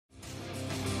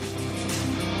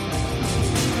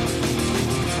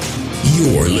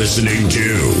You're listening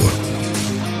to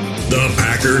the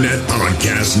Packernet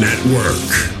Podcast Network.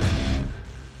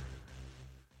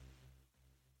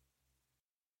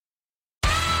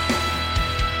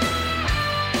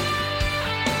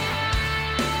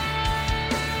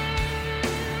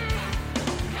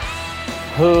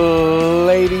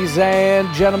 Ladies and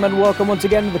gentlemen, welcome once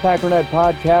again to the Packernet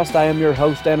Podcast. I am your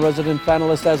host and resident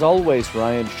panelist, as always,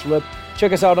 Ryan Schlip.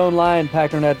 Check us out online,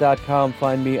 packernet.com.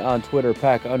 Find me on Twitter,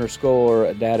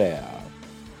 pack_data.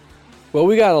 Well,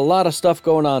 we got a lot of stuff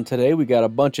going on today. We got a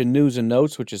bunch of news and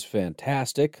notes, which is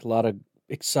fantastic. A lot of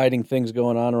exciting things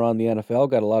going on around the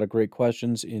NFL. Got a lot of great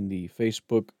questions in the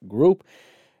Facebook group.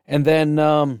 And then,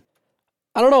 I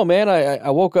don't know, man.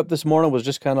 I woke up this morning, was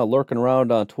just kind of lurking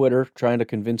around on Twitter, trying to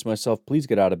convince myself, please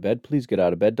get out of bed. Please get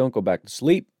out of bed. Don't go back to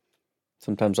sleep.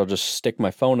 Sometimes I'll just stick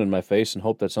my phone in my face and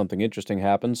hope that something interesting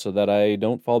happens so that I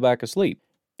don't fall back asleep.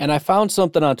 And I found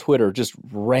something on Twitter just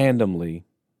randomly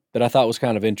that I thought was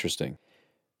kind of interesting.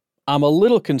 I'm a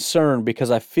little concerned because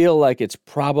I feel like it's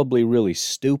probably really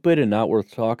stupid and not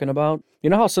worth talking about. You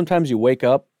know how sometimes you wake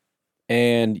up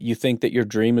and you think that your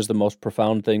dream is the most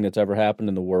profound thing that's ever happened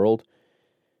in the world?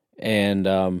 And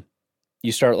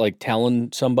you start like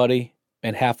telling somebody,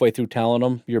 and halfway through telling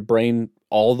them, your brain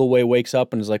all the way wakes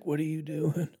up and is like, what are you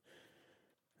doing?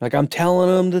 Like, I'm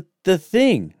telling them the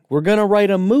thing. We're going to write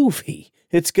a movie.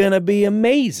 It's going to be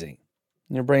amazing.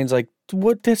 And your brain's like,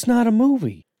 what? That's not a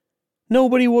movie.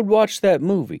 Nobody would watch that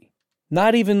movie.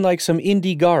 Not even like some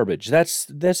indie garbage. This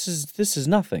is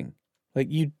nothing. Like,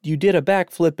 you did a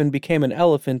backflip and became an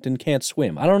elephant and can't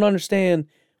swim. I don't understand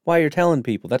why you're telling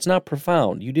people. That's not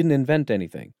profound. You didn't invent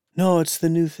anything. No, it's the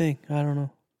new thing. I don't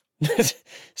know.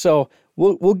 So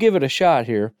we'll give it a shot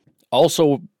here.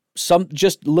 Also,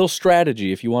 just a little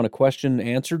strategy. If you want a question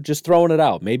answered, just throwing it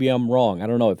out. Maybe I'm wrong. I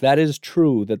don't know. If that is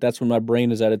true, that's when my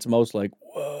brain is at its most like,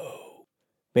 whoa.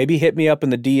 Maybe hit me up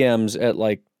in the DMs at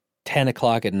like 10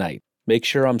 o'clock at night. Make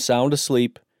sure I'm sound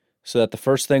asleep so that the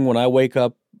first thing when I wake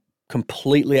up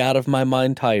completely out of my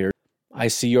mind tired, I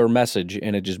see your message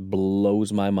and it just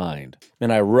blows my mind.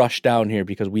 And I rush down here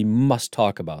because we must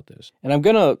talk about this. And I'm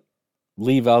going to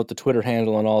leave out the Twitter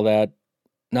handle and all that,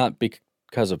 not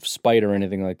because of spite or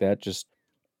anything like that. Just,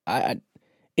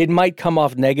 it might come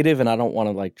off negative and I don't want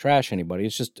to like trash anybody.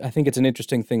 It's just, I think it's an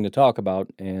interesting thing to talk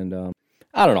about. And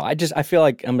I don't know. I feel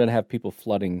like I'm going to have people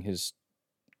flooding his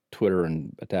Twitter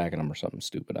and attacking him or something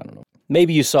stupid. I don't know.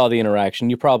 Maybe you saw the interaction.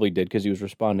 You probably did because he was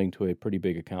responding to a pretty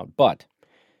big account. But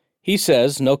he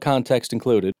says, no context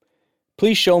included,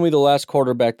 please show me the last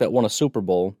quarterback that won a Super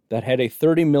Bowl that had a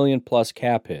 $30 million plus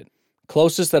cap hit.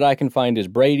 Closest that I can find is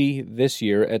Brady this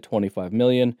year at $25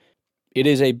 million. It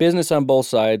is a business on both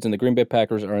sides, and the Green Bay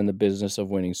Packers are in the business of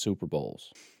winning Super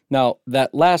Bowls. Now,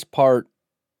 that last part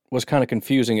was kind of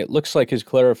confusing. It looks like his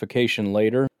clarification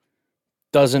later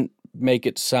doesn't make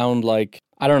it sound like,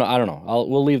 I don't know.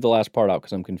 We'll leave the last part out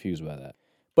because I'm confused by that.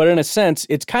 But in a sense,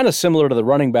 it's kind of similar to the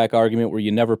running back argument where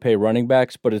you never pay running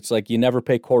backs, but it's like you never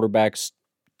pay quarterbacks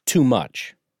too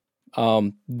much.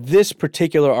 This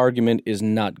particular argument is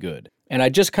not good. And I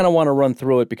just kind of want to run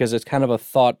through it because it's kind of a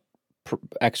thought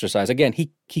exercise. Again,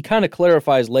 he kind of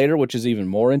clarifies later, which is even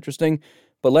more interesting,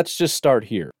 but let's just start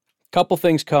here. A couple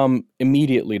things come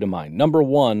immediately to mind. Number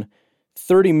one,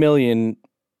 $30 million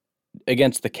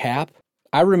against the cap.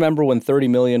 I remember when $30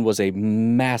 million was a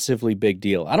massively big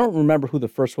deal. I don't remember who the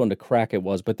first one to crack it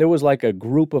was, but there was like a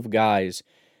group of guys,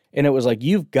 and it was like,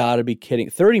 you've got to be kidding.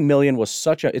 $30 million was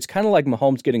it's kind of like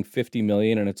Mahomes getting $50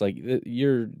 million, and it's like,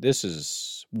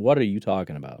 what are you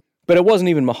talking about? But it wasn't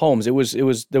even Mahomes.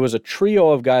 There was a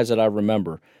trio of guys that I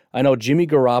remember. I know Jimmy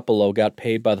Garoppolo got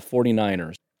paid by the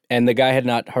 49ers, and the guy had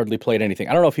not hardly played anything.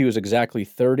 I don't know if he was exactly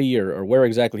 30 or where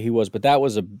exactly he was, but that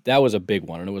was a big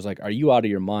one. And it was like, are you out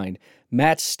of your mind?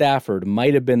 Matt Stafford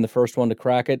might have been the first one to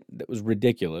crack it. That was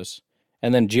ridiculous.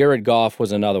 And then Jared Goff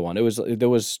was another one. There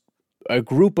was a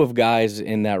group of guys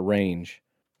in that range.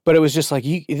 But it was just like,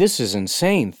 this is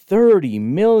insane. $30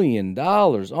 million.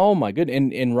 Oh, my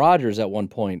goodness. And Rodgers at one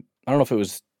point, I don't know if it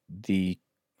was I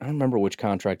don't remember which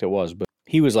contract it was, but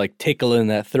he was like tickling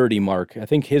that 30 mark. I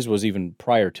think his was even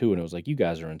prior to, and it was like, you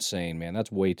guys are insane, man.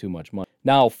 That's way too much money.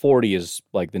 Now 40 is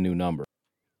like the new number.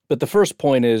 But the first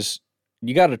point is,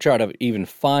 you got to try to even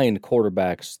find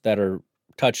quarterbacks that are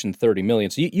touching 30 million.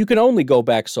 So you can only go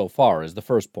back so far is the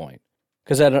first point.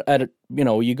 Because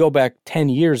you go back 10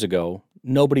 years ago,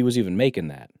 nobody was even making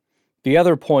that. The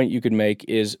other point you could make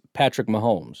is Patrick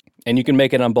Mahomes, and you can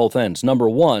make it on both ends. Number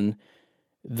one,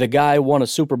 the guy won a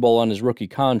Super Bowl on his rookie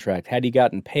contract. Had he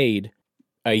gotten paid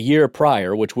a year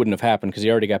prior, which wouldn't have happened because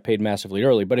he already got paid massively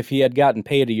early, but if he had gotten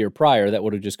paid a year prior, that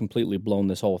would have just completely blown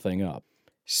this whole thing up.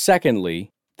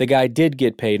 Secondly, the guy did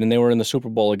get paid, and they were in the Super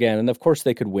Bowl again, and of course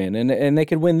they could win, and they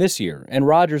could win this year, and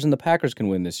Rodgers and the Packers can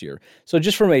win this year. So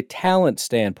just from a talent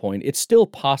standpoint, it's still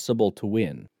possible to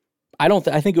win.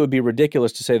 I think it would be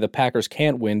ridiculous to say the Packers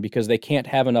can't win because they can't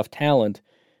have enough talent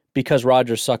because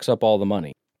Rodgers sucks up all the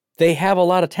money. They have a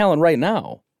lot of talent right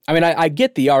now. I mean, I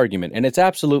get the argument, and it's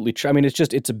absolutely true. I mean,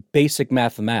 it's a basic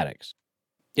mathematics.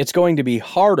 It's going to be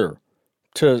harder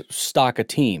to stock a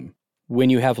team when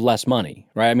you have less money,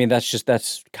 right? I mean,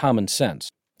 that's common sense.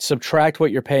 Subtract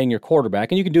what you're paying your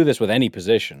quarterback, and you can do this with any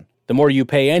position. The more you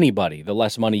pay anybody, the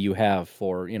less money you have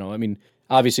for,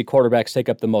 obviously quarterbacks take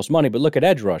up the most money, but look at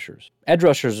edge rushers. Edge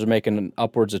rushers are making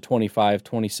upwards of 25,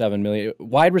 27 million.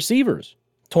 Wide receivers,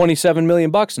 $27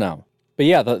 million now. But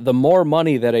yeah, the more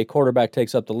money that a quarterback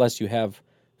takes up, the less you have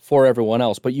for everyone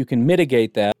else. But you can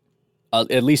mitigate that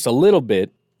at least a little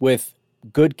bit with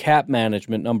good cap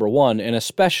management, number one, and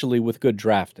especially with good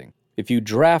drafting. If you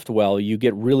draft well, you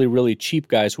get really, really cheap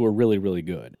guys who are really, really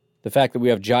good. The fact that we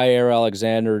have Jair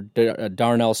Alexander,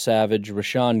 Darnell Savage,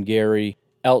 Rashawn Gary,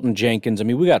 Elton Jenkins. I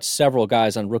mean, we got several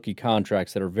guys on rookie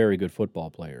contracts that are very good football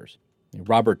players.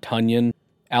 Robert Tonyan,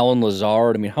 Alan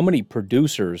Lazard. I mean, how many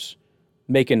producers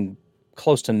making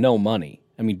close to no money?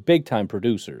 I mean, big-time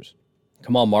producers.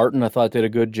 Kamal Martin, I thought, did a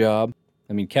good job.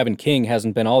 I mean, Kevin King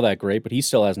hasn't been all that great, but he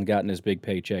still hasn't gotten his big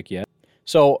paycheck yet.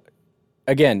 So,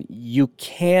 again, you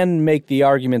can make the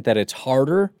argument that it's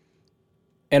harder,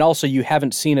 and also you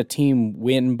haven't seen a team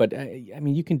win, but, I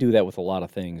mean, you can do that with a lot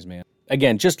of things, man.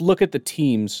 Again, just look at the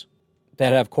teams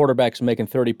that have quarterbacks making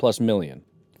 $30+ million.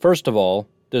 First of all,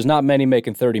 there's not many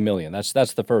making $30 million.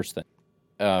 That's the first thing.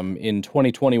 In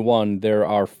 2021, there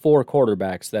are 4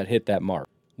 quarterbacks that hit that mark.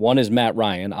 One is Matt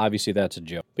Ryan. Obviously, that's a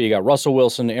joke. But you got Russell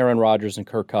Wilson, Aaron Rodgers, and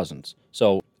Kirk Cousins.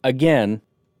 So, again,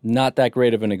 not that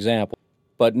great of an example.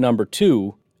 But number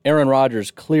 2, Aaron Rodgers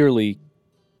clearly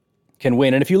can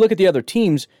win. And if you look at the other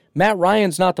teams, Matt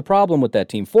Ryan's not the problem with that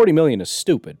team. $40 million is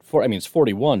stupid. It's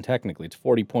 41 technically. It's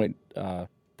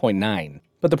 40.9.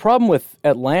 But the problem with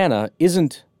Atlanta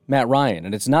isn't Matt Ryan,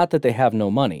 and it's not that they have no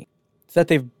money. It's that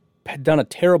they've done a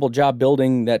terrible job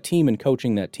building that team and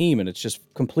coaching that team, and it's just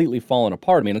completely fallen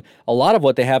apart. I mean, a lot of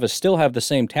what they have is still have the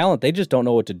same talent. They just don't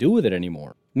know what to do with it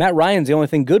anymore. Matt Ryan's the only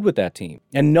thing good with that team.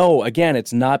 And no, again,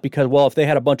 it's not because, if they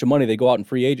had a bunch of money, they go out and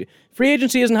free agent. Free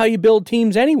agency isn't how you build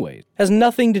teams anyways. It has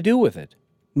nothing to do with it.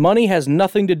 Money has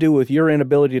nothing to do with your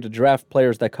inability to draft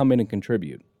players that come in and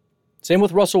contribute. Same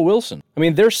with Russell Wilson. I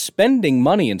mean, they're spending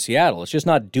money in Seattle. It's just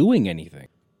not doing anything.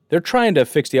 They're trying to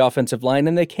fix the offensive line,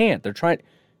 and they can't. They're trying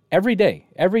every day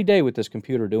with this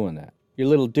computer doing that. Your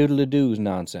little doodle-doos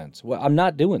nonsense. Well, I'm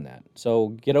not doing that,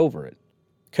 so get over it.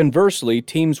 Conversely,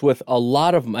 teams with a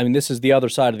lot of, this is the other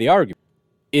side of the argument.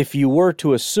 If you were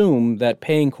to assume that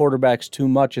paying quarterbacks too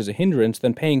much is a hindrance,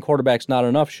 then paying quarterbacks not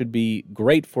enough should be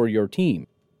great for your team.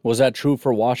 Was that true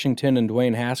for Washington and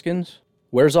Dwayne Haskins?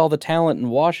 Where's all the talent in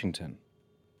Washington?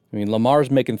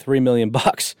 Lamar's making $3 million.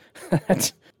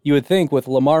 You would think with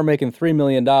Lamar making $3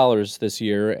 million this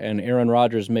year and Aaron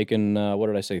Rodgers making,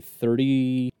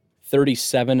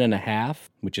 37.5,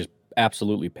 which is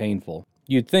absolutely painful.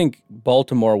 You'd think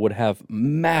Baltimore would have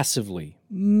massively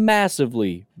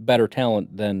better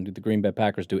talent than the Green Bay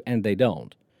Packers do, and they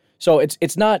don't. So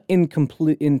it's not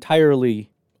entirely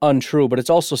untrue, but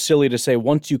it's also silly to say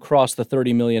once you cross the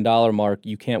 $30 million mark,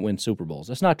 you can't win Super Bowls.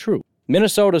 That's not true.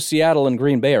 Minnesota, Seattle, and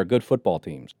Green Bay are good football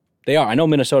teams. They are. I know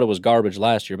Minnesota was garbage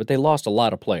last year, but they lost a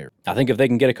lot of players. I think if they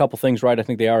can get a couple things right, I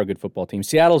think they are a good football team.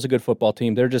 Seattle's a good football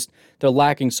team. They're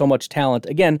lacking so much talent.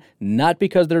 Again, not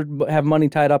because they have money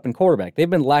tied up in quarterback. They've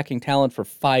been lacking talent for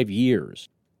 5 years.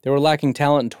 They were lacking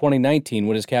talent in 2019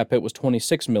 when his cap hit was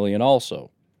 $26 million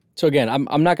also. So again,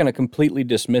 I'm not going to completely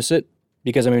dismiss it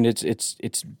because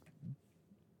it's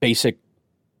basic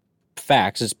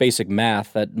facts. It's basic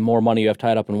math that more money you have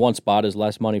tied up in one spot is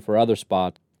less money for other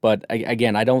spots. But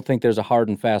again, I don't think there's a hard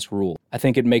and fast rule. I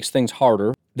think it makes things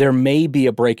harder. There may be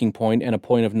a breaking point and a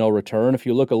point of no return. If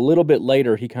you look a little bit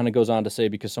later, he kind of goes on to say,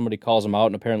 because somebody calls him out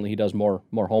and apparently he does more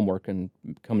homework and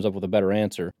comes up with a better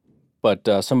answer. But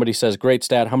somebody says, great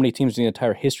stat, how many teams in the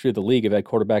entire history of the league have had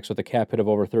quarterbacks with a cap hit of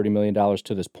over $30 million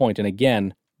to this point? And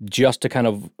again, just to kind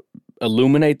of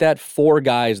illuminate that, 4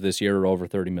 guys this year are over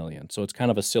 $30 million. So it's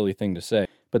kind of a silly thing to say.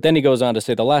 But then he goes on to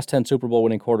say the last 10 Super Bowl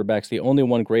winning quarterbacks, the only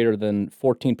one greater than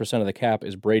 14% of the cap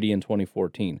is Brady in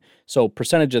 2014. So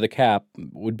percentage of the cap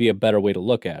would be a better way to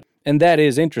look at it. And that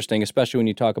is interesting, especially when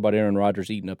you talk about Aaron Rodgers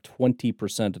eating up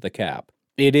 20% of the cap.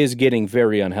 It is getting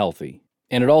very unhealthy.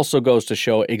 And it also goes to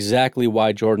show exactly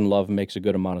why Jordan Love makes a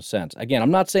good amount of sense. Again,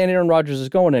 I'm not saying Aaron Rodgers is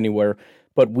going anywhere,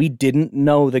 but we didn't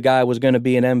know the guy was going to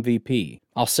be an MVP.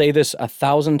 I'll say this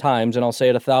 1,000 times, and I'll say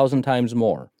it 1,000 times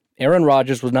more. Aaron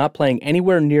Rodgers was not playing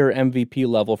anywhere near MVP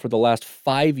level for the last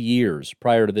 5 years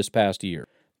prior to this past year.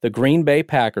 The Green Bay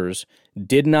Packers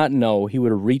did not know he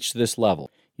would reach this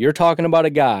level. You're talking about a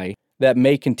guy that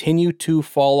may continue to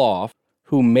fall off,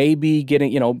 who may be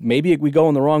getting, maybe we go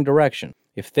in the wrong direction.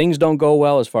 If things don't go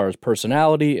well as far as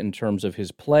personality, in terms of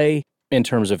his play, in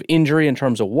terms of injury, in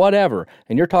terms of whatever,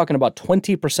 and you're talking about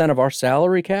 20% of our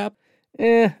salary cap,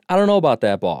 I don't know about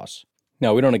that, boss.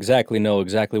 Now, we don't exactly know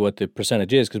what the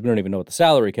percentage is because we don't even know what the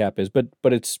salary cap is, but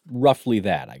it's roughly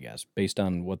that, I guess, based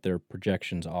on what their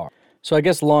projections are. So I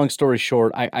guess long story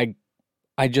short, I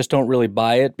just don't really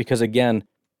buy it because, again,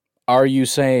 are you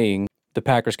saying the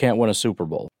Packers can't win a Super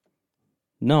Bowl?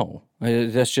 No,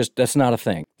 that's not a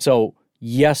thing. So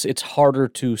yes, it's harder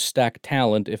to stack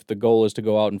talent if the goal is to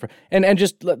go out and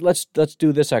just let's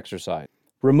do this exercise.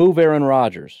 Remove Aaron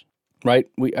Rodgers, right?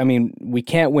 We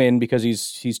can't win because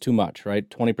he's too much, right?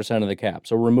 20% of the cap.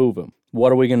 So remove him.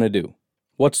 What are we going to do?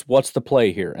 What's the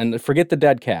play here? And forget the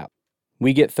dead cap.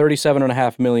 We get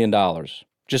 $37.5 million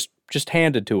just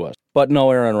handed to us, but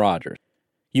no Aaron Rodgers.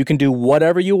 You can do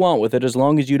whatever you want with it as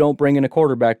long as you don't bring in a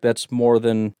quarterback that's more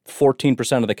than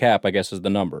 14% of the cap, I guess is the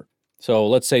number. So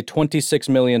let's say $26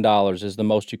 million is the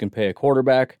most you can pay a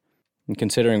quarterback. And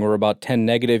considering we're about 10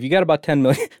 negative, you got about $10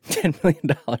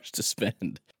 million to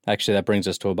spend. Actually, that brings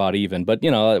us to about even, but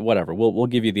whatever. We'll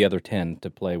give you the other 10 to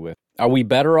play with. Are we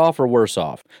better off or worse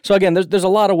off? So again, there's a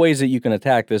lot of ways that you can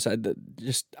attack this. I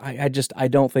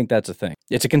don't think that's a thing.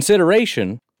 It's a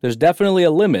consideration. There's definitely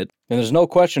a limit, and there's no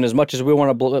question, as much as we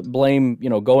want to blame,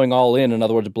 going all in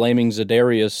other words, blaming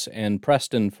Za'Darius and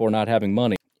Preston for not having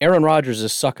money, Aaron Rodgers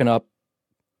is sucking up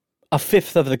a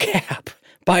fifth of the cap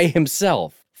by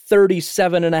himself,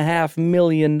 $37.5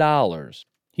 million.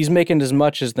 He's making as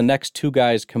much as the next two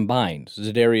guys combined,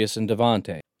 Za'Darius and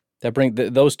Devontae.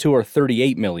 Those two are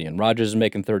 $38 million. Rodgers is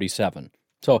making $37.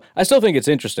 So I still think it's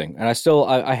interesting, and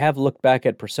I have looked back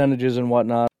at percentages and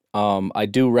whatnot. I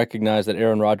do recognize that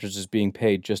Aaron Rodgers is being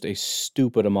paid just a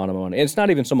stupid amount of money. And it's not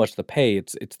even so much the pay,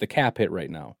 it's the cap hit right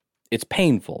now. It's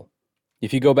painful.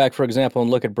 If you go back, for example,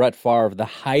 and look at Brett Favre, the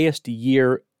highest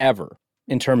year ever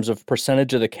in terms of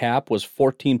percentage of the cap was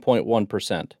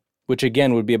 14.1%, which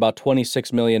again would be about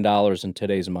 $26 million in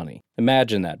today's money.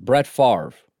 Imagine that. Brett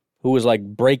Favre, who was like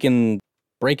breaking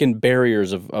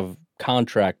barriers of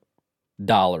contract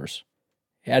dollars,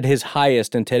 at his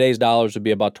highest in today's dollars would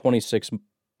be about $26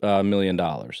 million.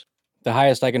 The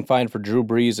highest I can find for Drew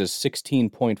Brees is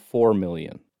 $16.4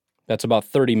 million. That's about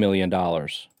 $30 million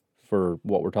for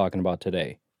what we're talking about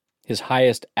today. His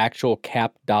highest actual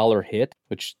cap dollar hit,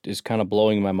 which is kind of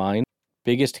blowing my mind,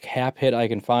 biggest cap hit I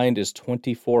can find is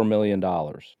 $24 million.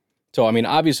 So,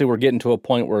 obviously we're getting to a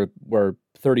point where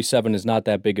 37 is not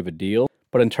that big of a deal,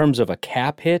 but in terms of a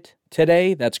cap hit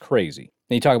today, that's crazy.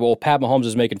 And you talk about, Pat Mahomes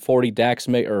is making 40, Pat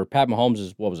Mahomes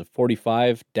is,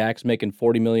 45, Dak's making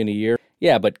 $40 million a year.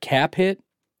 Yeah, but cap hit,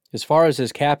 as far as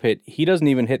his cap hit, he doesn't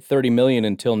even hit $30 million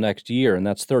until next year, and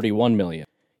that's $31 million.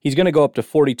 He's going to go up to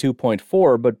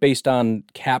 42.4, but based on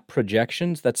cap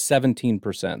projections, that's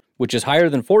 17%, which is higher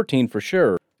than 14 for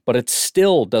sure, but it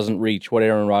still doesn't reach what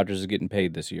Aaron Rodgers is getting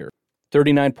paid this year.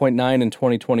 39.9 in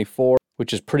 2024.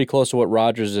 Which is pretty close to what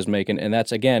Rodgers is making, and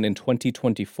that's, again, in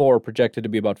 2024, projected to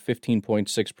be about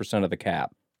 15.6% of the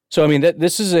cap. So,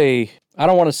 this is I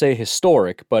don't want to say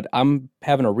historic, but I'm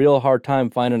having a real hard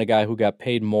time finding a guy who got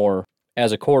paid more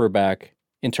as a quarterback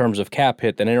in terms of cap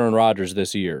hit than Aaron Rodgers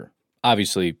this year.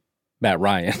 Obviously, Matt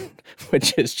Ryan,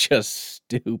 which is just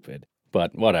stupid,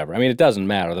 but whatever. It doesn't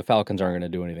matter. The Falcons aren't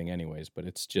going to do anything anyways, but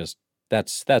it's just...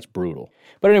 That's brutal.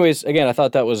 But anyways, again, I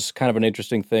thought that was kind of an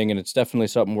interesting thing, and it's definitely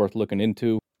something worth looking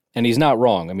into. And he's not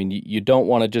wrong. You don't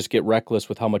want to just get reckless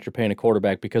with how much you're paying a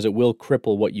quarterback because it will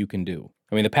cripple what you can do.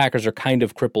 The Packers are kind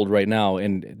of crippled right now,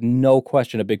 and no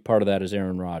question a big part of that is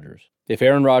Aaron Rodgers. If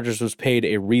Aaron Rodgers was paid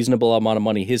a reasonable amount of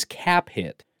money, his cap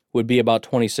hit would be about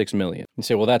 $26 million. You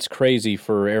say, well, that's crazy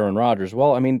for Aaron Rodgers.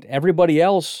 Well, everybody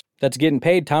else that's getting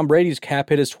paid, Tom Brady's cap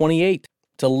hit is $28.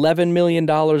 It's $11 million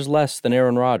less than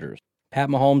Aaron Rodgers. Pat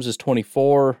Mahomes is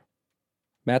 24.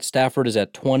 Matt Stafford is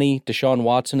at 20. Deshaun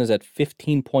Watson is at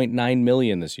 $15.9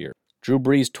 million this year. Drew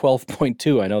Brees,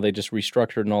 12.2. I know they just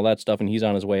restructured and all that stuff, and he's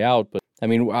on his way out. But,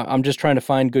 I'm just trying to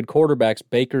find good quarterbacks.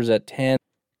 Baker's at 10.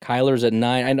 Kyler's at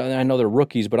 9. I know they're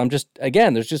rookies, but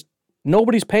there's just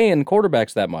nobody's paying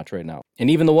quarterbacks that much right now. And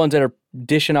even the ones that are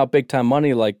dishing out big-time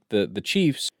money, like the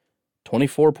Chiefs,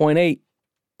 24.8.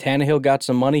 Tannehill got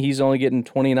some money. He's only getting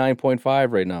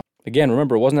 29.5 right now. Again,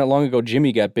 remember, it wasn't that long ago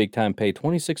Jimmy got big-time pay.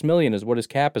 $26 million is what his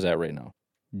cap is at right now.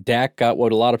 Dak got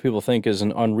what a lot of people think is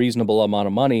an unreasonable amount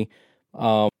of money.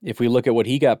 If we look at what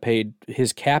he got paid,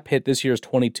 his cap hit this year is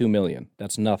 $22 million.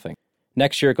 That's nothing.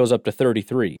 Next year it goes up to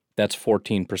 33. That's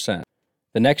 14%.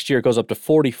 The next year it goes up to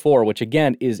 44, which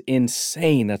again is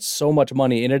insane. That's so much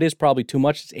money, and it is probably too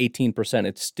much. It's 18%.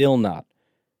 It's still not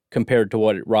compared to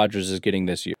what Rodgers is getting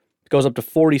this year. It goes up to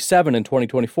 47 in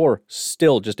 2024,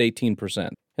 still just 18%.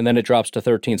 And then it drops to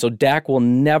 13. So Dak will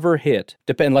never hit,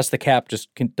 unless the cap just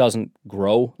doesn't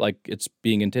grow like it's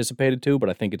being anticipated to, but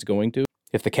I think it's going to.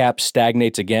 If the cap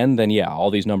stagnates again, then yeah,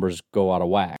 all these numbers go out of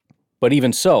whack. But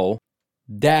even so,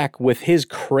 Dak, with his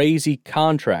crazy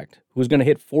contract, who's going to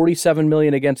hit $47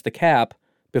 million against the cap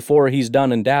before he's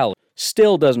done in Dallas,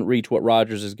 still doesn't reach what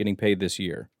Rodgers is getting paid this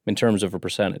year in terms of a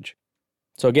percentage.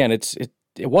 So again, it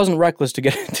wasn't reckless to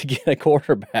get a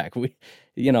quarterback.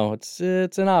 It's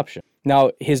an option.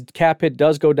 Now, his cap hit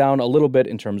does go down a little bit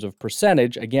in terms of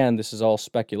percentage. Again, this is all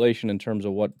speculation in terms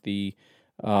of what the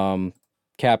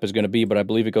cap is going to be, but I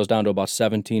believe it goes down to about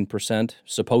 17%,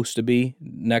 supposed to be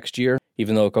next year,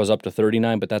 even though it goes up to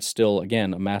 39, but that's still,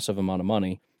 again, a massive amount of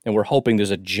money. And we're hoping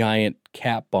there's a giant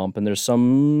cap bump, and there's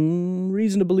some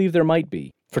reason to believe there might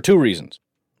be, for two reasons.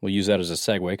 We'll use that as a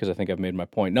segue because I think I've made my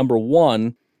point. Number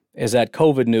one is that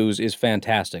COVID news is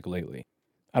fantastic lately.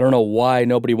 I don't know why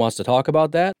nobody wants to talk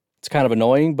about that. It's kind of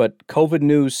annoying, but COVID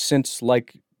news since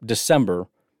like December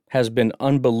has been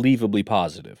unbelievably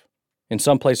positive. In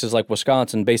some places like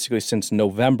Wisconsin, basically since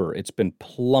November, it's been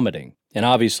plummeting. And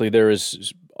obviously there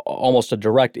is almost a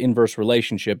direct inverse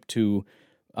relationship to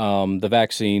the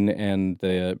vaccine and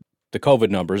the COVID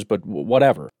numbers, but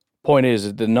whatever. Point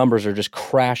is, the numbers are just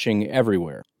crashing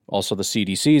everywhere. Also, the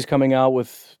CDC is coming out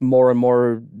with more and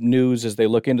more news as they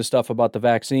look into stuff about the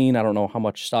vaccine. I don't know how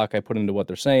much stock I put into what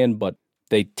they're saying, but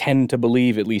they tend to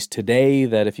believe, at least today,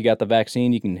 that if you got the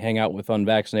vaccine, you can hang out with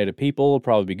unvaccinated people. It'll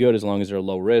probably be good as long as they're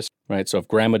low risk, right? So if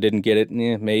grandma didn't get it,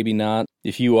 maybe not.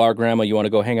 If you are grandma, you want to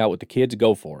go hang out with the kids,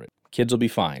 go for it. Kids will be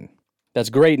fine. That's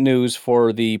great news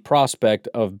for the prospect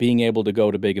of being able to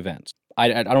go to big events.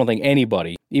 I don't think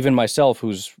anybody, even myself,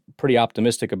 who's pretty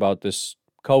optimistic about this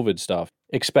COVID stuff,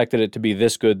 expected it to be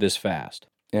this good this fast.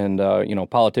 And,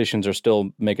 politicians are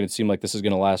still making it seem like this is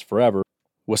going to last forever.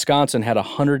 Wisconsin had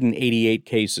 188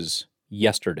 cases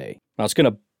yesterday. Now, it's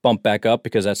going to bump back up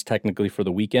because that's technically for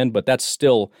the weekend, but that's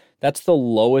the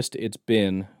lowest it's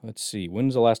been. Let's see,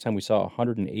 when's the last time we saw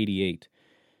 188?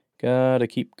 Gotta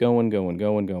keep going. My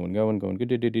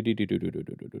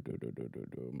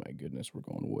goodness, we're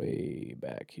going way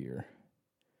back here.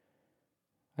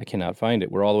 I cannot find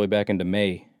it. We're all the way back into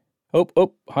May.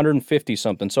 150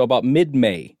 something. So about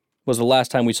mid-May was the last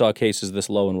time we saw cases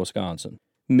this low in Wisconsin.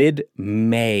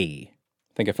 Mid-May.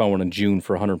 I think I found one in June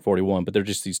for 141, but they're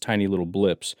just these tiny little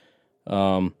blips.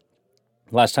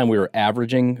 Last time we were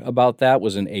averaging about that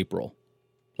was in April.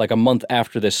 Like a month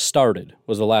after this started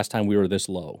was the last time we were this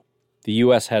low. The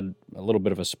U.S. had a little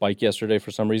bit of a spike yesterday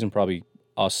for some reason, probably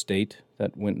us state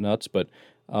that went nuts, but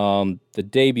the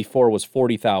day before was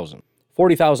 40,000.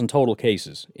 40,000 total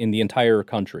cases in the entire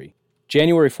country.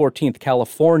 January 14th,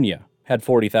 California had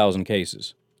 40,000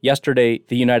 cases. Yesterday,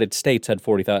 the United States had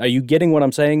 40,000. Are you getting what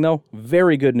I'm saying, though?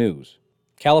 Very good news.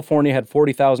 California had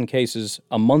 40,000 cases.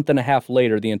 A month and a half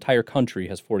later, the entire country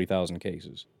has 40,000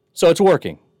 cases. So it's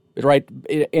working, right?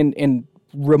 In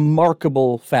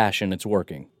remarkable fashion, it's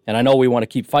working. And I know we want to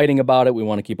keep fighting about it. We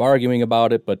want to keep arguing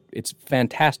about it, but it's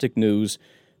fantastic news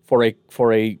for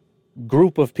a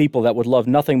group of people that would love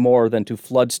nothing more than to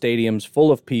flood stadiums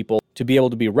full of people, to be able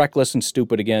to be reckless and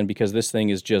stupid again, because this thing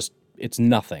is just, it's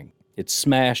nothing. It's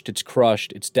smashed, it's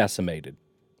crushed, it's decimated.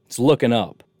 It's looking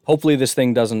up. Hopefully this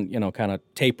thing doesn't, kind of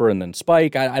taper and then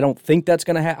spike. I don't think that's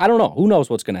going to happen. I don't know. Who knows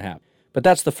what's going to happen? But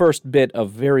that's the first bit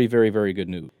of very, very, very good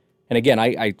news. And again,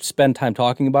 I spend time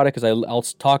talking about it because I'll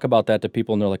talk about that to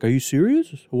people and they're like, are you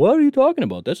serious? What are you talking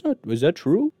about? Is that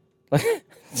true?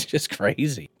 It's just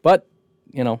crazy. But,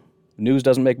 news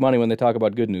doesn't make money when they talk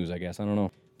about good news, I guess. I don't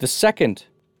know. The second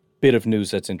bit of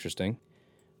news that's interesting,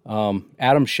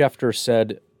 Adam Schefter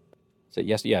said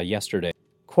yesterday,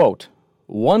 quote,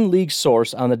 one league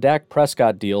source on the Dak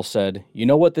Prescott deal said, you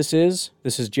know what this is?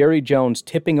 This is Jerry Jones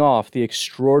tipping off the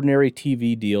extraordinary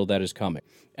TV deal that is coming.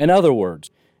 In other words,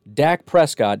 Dak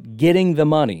Prescott getting the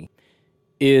money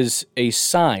is a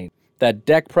sign that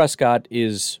Dak Prescott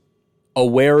is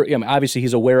aware. Obviously,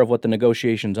 he's aware of what the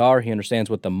negotiations are. He understands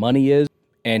what the money is.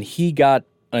 And he got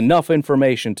enough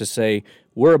information to say,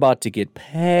 we're about to get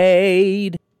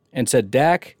paid. And said,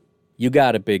 Dak, you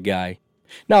got it, big guy.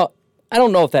 Now, I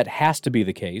don't know if that has to be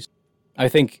the case. I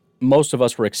think most of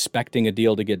us were expecting a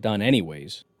deal to get done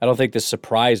anyways. I don't think this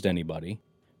surprised anybody.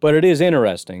 But it is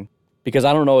interesting because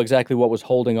I don't know exactly what was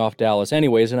holding off Dallas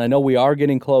anyways, and I know we are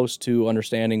getting close to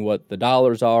understanding what the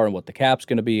dollars are and what the cap's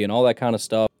going to be and all that kind of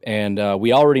stuff. And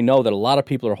we already know that a lot of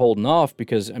people are holding off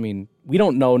because, I mean, we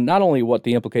don't know not only what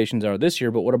the implications are this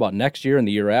year, but what about next year and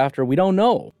the year after? We don't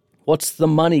know. What's the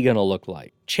money going to look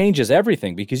like? Changes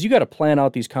everything because you got to plan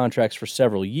out these contracts for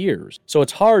several years. So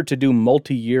it's hard to do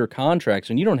multi-year contracts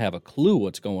when you don't have a clue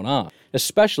what's going on,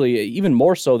 especially even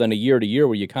more so than a year to year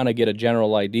where you kind of get a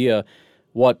general idea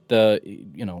what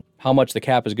how much the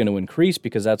cap is going to increase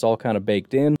because that's all kind of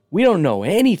baked in. We don't know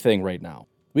anything right now.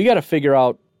 We got to figure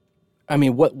out, I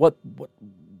mean, what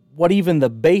even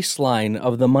the baseline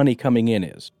of the money coming in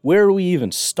is. Where do we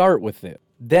even start with it?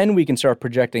 Then we can start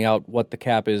projecting out what the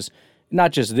cap is,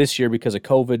 not just this year because of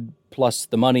COVID plus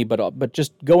the money, but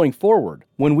just going forward.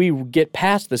 When we get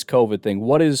past this COVID thing,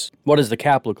 what does the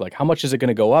cap look like? How much is it going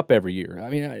to go up every year?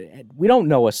 I mean, we don't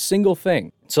know a single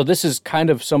thing. So this is kind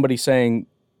of somebody saying,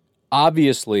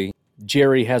 obviously,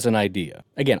 Jerry has an idea.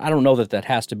 Again, I don't know that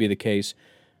has to be the case,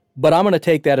 but I'm going to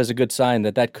take that as a good sign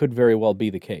that could very well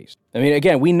be the case. I mean,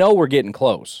 again, we know we're getting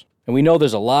close, and we know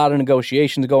there's a lot of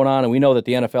negotiations going on, and we know that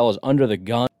the NFL is under the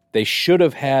gun. They should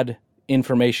have had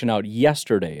information out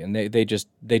yesterday, and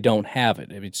they don't have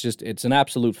it. It's an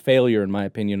absolute failure, in my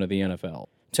opinion, of the NFL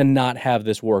to not have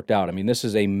this worked out. I mean, this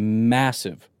is a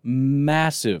massive,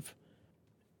 massive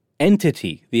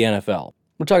entity, the NFL.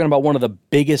 We're talking about one of the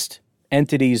biggest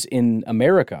entities in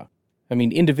America. I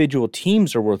mean, individual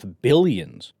teams are worth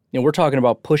billions. We're talking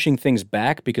about pushing things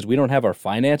back because we don't have our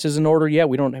finances in order yet.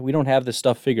 We don't have this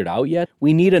stuff figured out yet.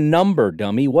 We need a number,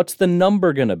 dummy. What's the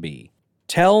number going to be?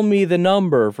 Tell me the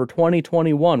number for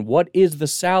 2021. What is the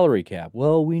salary cap?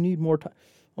 Well, we need more time.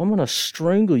 I'm going to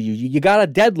strangle you. You got a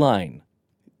deadline.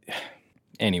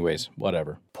 Anyways,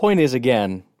 whatever. Point is,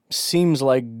 again, seems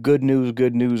like good news,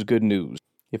 good news, good news.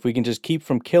 If we can just keep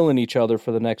from killing each other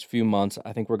for the next few months,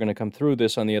 I think we're going to come through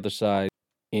this on the other side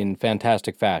in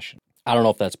fantastic fashion. I don't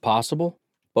know if that's possible,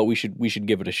 but we should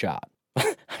give it a shot.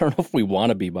 I don't know if we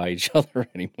want to be by each other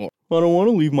anymore. I don't want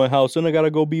to leave my house, and I got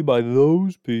to go be by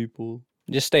those people.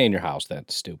 Just stay in your house,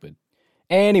 that's stupid.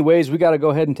 Anyways, we got to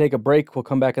go ahead and take a break. We'll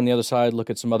come back on the other side,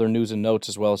 look at some other news and notes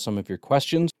as well as some of your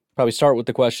questions. Probably start with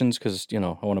the questions because, I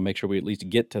want to make sure we at least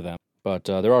get to them. But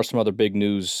there are some other big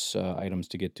news items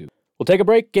to get to. We'll take a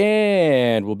break,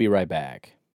 and we'll be right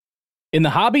back. In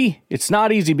the hobby, it's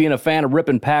not easy being a fan of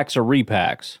ripping packs or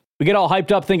repacks. We get all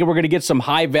hyped up thinking we're going to get some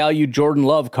high-value Jordan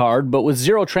Love card, but with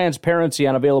zero transparency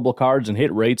on available cards and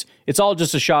hit rates, it's all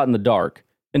just a shot in the dark.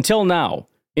 Until now.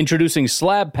 Introducing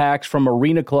Slab Packs from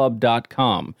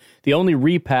ArenaClub.com, the only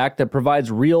repack that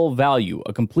provides real value,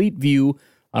 a complete view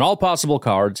on all possible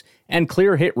cards, and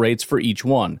clear hit rates for each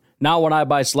one. Now when I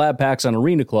buy Slab Packs on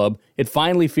Arena Club, it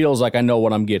finally feels like I know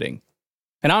what I'm getting.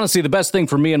 And honestly, the best thing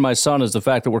for me and my son is the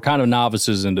fact that we're kind of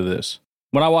novices into this.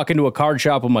 When I walk into a card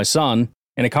shop with my son,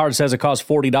 and a card says it costs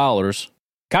 $40,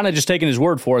 kind of just taking his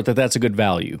word for it that that's a good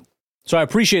value. So I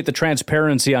appreciate the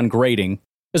transparency on grading,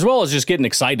 as well as just getting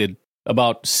excited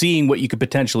about seeing what you could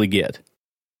potentially get.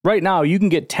 Right now, you can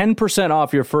get 10%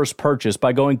 off your first purchase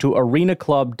by going to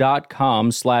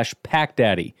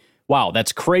arenaclub.com/packdaddy. Wow,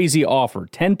 that's crazy offer.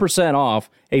 10% off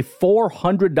a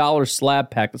 $400 slab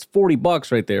pack. That's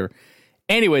 $40 right there.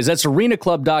 Anyways, that's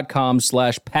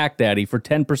arenaclub.com/packdaddy for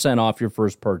 10% off your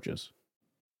first purchase.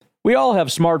 We all have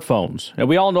smartphones, and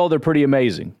we all know they're pretty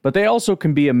amazing, but they also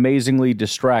can be amazingly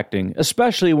distracting,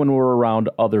 especially when we're around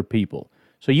other people.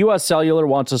 So US Cellular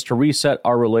wants us to reset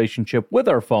our relationship with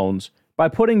our phones by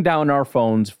putting down our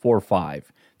phones for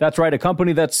 $5. That's right, a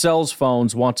company that sells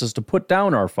phones wants us to put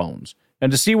down our phones.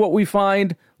 And to see what we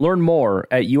find, learn more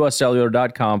at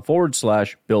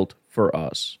uscellular.com/built for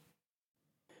us.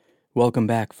 Welcome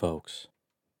back, folks,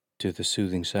 to the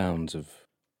soothing sounds of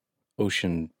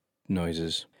ocean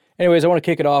noises. Anyways, I want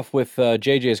to kick it off with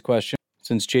JJ's question.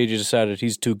 Since JJ decided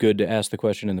he's too good to ask the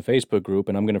question in the Facebook group,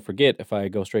 and I'm going to forget if I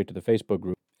go straight to the Facebook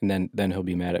group, and then he'll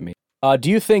be mad at me.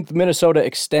 Do you think Minnesota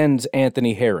extends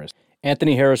Anthony Harris?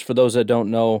 Anthony Harris, for those that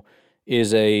don't know,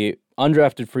 is a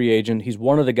undrafted free agent. He's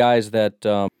one of the guys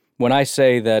that, when I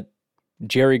say that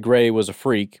Jerry Gray was a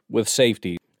freak with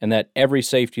safety, and that every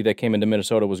safety that came into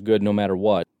Minnesota was good no matter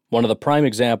what, one of the prime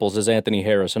examples is Anthony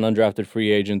Harris, an undrafted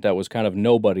free agent that was kind of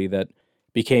nobody that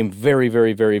became very,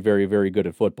 very, very, very, very good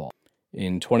at football.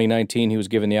 In 2019, he was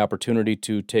given the opportunity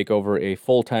to take over a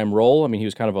full-time role. I mean, he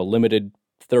was kind of a limited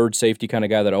third safety kind of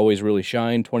guy that always really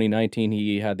shined. 2019,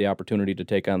 he had the opportunity to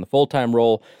take on the full-time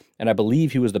role, and I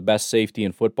believe he was the best safety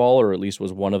in football, or at least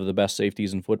was one of the best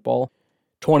safeties in football.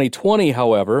 2020,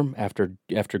 however, after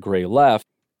Gray left,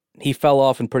 he fell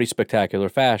off in pretty spectacular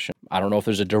fashion. I don't know if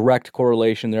there's a direct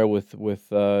correlation there with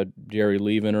Jerry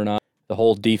leaving or not, The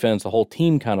whole defense, the whole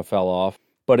team kind of fell off.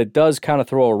 But it does kind of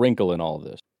throw a wrinkle in all of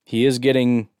this. He is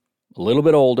getting a little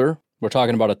bit older. We're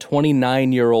talking about a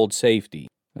 29-year-old safety.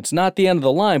 It's not the end of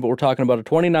the line, but we're talking about a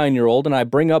 29-year-old, and I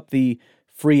bring up the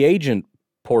free agent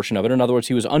portion of it. In other words,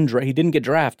 he didn't get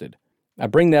drafted. I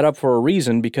bring that up for a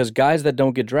reason because guys that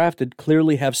don't get drafted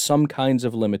clearly have some kinds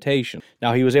of limitation.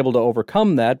 Now, he was able to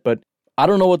overcome that, but I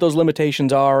don't know what those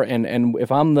limitations are, and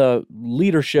if I'm the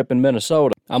leadership in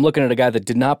Minnesota, I'm looking at a guy that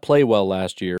did not play well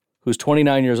last year, who's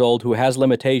 29 years old, who has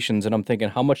limitations, and I'm thinking,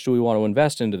 how much do we want to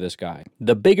invest into this guy?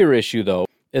 The bigger issue, though,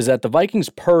 is that the Vikings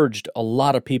purged a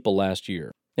lot of people last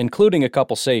year, including a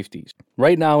couple safeties.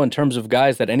 Right now, in terms of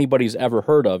guys that anybody's ever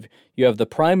heard of, you have the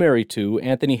primary two,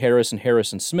 Anthony Harris and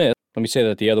Harrison Smith. Let me say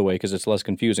that the other way because it's less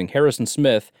confusing. Harrison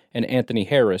Smith and Anthony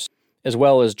Harris, as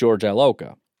well as George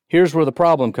Iloka. Here's where the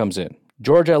problem comes in.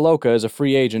 George Iloka is a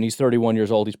free agent. He's 31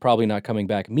 years old. He's probably not coming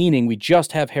back, meaning we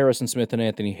just have Harrison Smith and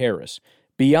Anthony Harris.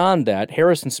 Beyond that,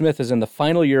 Harrison Smith is in the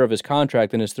final year of his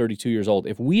contract and is 32 years old.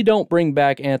 If we don't bring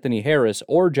back Anthony Harris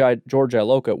or George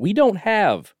Iloka, we don't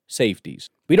have safeties.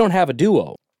 We don't have a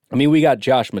duo. I mean, we got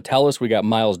Josh Metellus, we got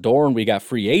Miles Dorn, we got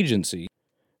free agency.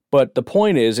 But the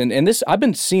point is, and this I've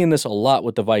been seeing this a lot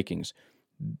with the Vikings,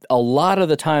 a lot of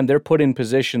the time they're put in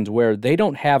positions where they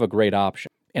don't have a great option.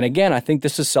 And again, I think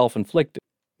this is self-inflicted.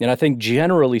 And I think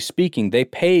generally speaking, they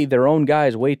pay their own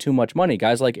guys way too much money.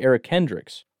 Guys like Eric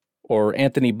Kendricks or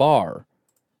Anthony Barr,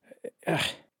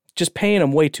 just paying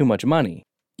them way too much money.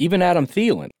 Even Adam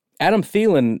Thielen. Adam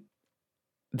Thielen,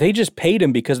 they just paid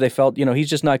him because they felt, he's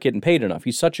just not getting paid enough.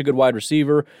 He's such a good wide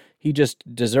receiver. He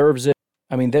just deserves it.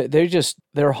 I mean,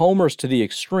 they're homers to the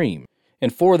extreme.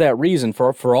 And for that reason,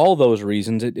 for all those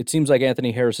reasons, it seems like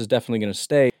Anthony Harris is definitely going to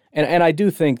stay. And I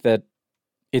do think that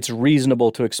it's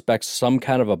reasonable to expect some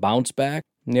kind of a bounce back.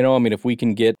 If we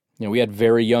can get, we had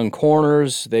very young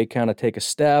corners. They kind of take a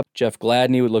step. Jeff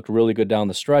Gladney would look really good down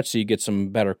the stretch, so you get some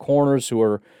better corners who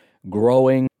are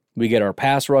growing. We get our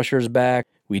pass rushers back.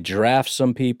 We draft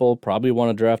some people. Probably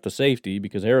want to draft a safety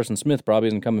because Harrison Smith probably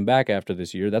isn't coming back after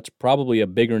this year. That's probably a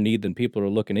bigger need than people are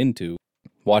looking into.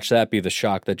 Watch that be the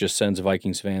shock that just sends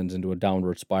Vikings fans into a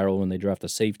downward spiral when they draft a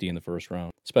safety in the first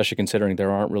round, especially considering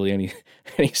there aren't really any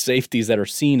safeties that are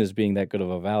seen as being that good of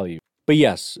a value. But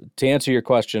yes, to answer your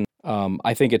question,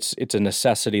 I think it's a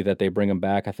necessity that they bring him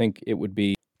back. I think it would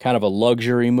be kind of a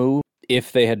luxury move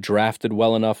if they had drafted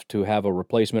well enough to have a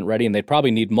replacement ready, and they'd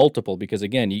probably need multiple because,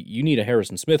 again, you need a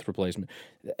Harrison Smith replacement.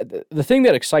 The thing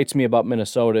that excites me about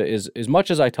Minnesota is, as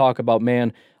much as I talk about,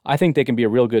 man, I think they can be a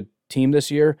real good team this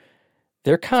year,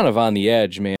 they're kind of on the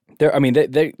edge, man. They're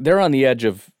on the edge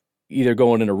of either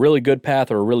going in a really good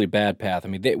path or a really bad path. I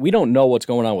mean, we don't know what's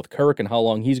going on with Kirk and how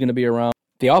long he's going to be around.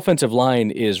 The offensive line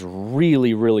is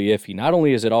really, really iffy. Not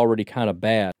only is it already kind of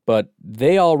bad, but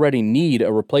they already need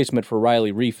a replacement for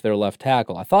Riley Reiff, their left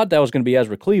tackle. I thought that was going to be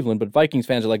Ezra Cleveland, but Vikings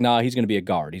fans are like, nah, he's going to be a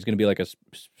guard. He's going to be like a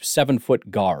 7-foot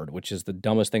guard, which is the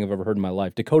dumbest thing I've ever heard in my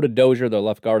life. Dakota Dozier, their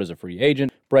left guard, is a free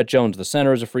agent. Brett Jones, the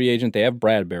center, is a free agent. They have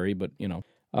Bradbury, but,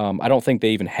 I don't think they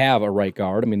even have a right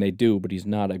guard. I mean, they do, but he's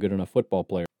not a good enough football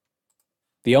player.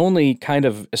 The only kind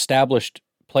of established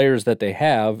players that they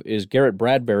have is Garrett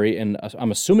Bradbury, and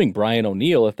I'm assuming Brian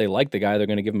O'Neill. If they like the guy, they're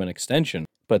going to give him an extension.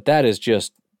 But that is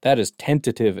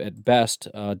tentative at best.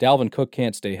 Dalvin Cook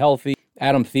can't stay healthy.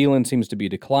 Adam Thielen seems to be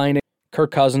declining.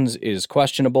 Kirk Cousins is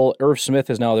questionable. Irv Smith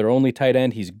is now their only tight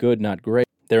end. He's good, not great.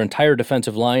 Their entire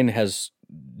defensive line has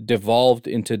devolved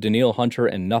into Danielle Hunter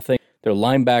and nothing. Their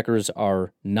linebackers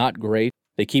are not great.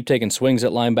 They keep taking swings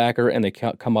at linebacker, and they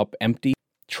come up empty.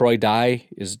 Troy Dye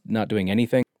is not doing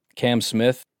anything. Cam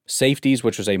Smith, safeties,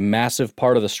 which was a massive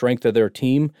part of the strength of their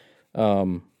team,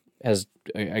 has,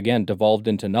 again, devolved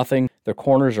into nothing. Their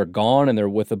corners are gone, and they're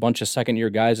with a bunch of second-year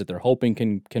guys that they're hoping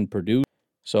can produce.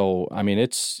 So, I mean,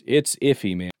 it's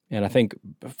iffy, man. And I think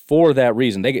for that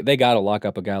reason, they got to lock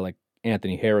up a guy like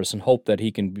Anthony Harris and hope that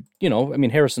he can,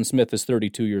 Harrison Smith is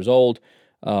 32 years old.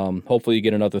 Hopefully you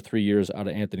get another 3 years out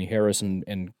of Anthony Harris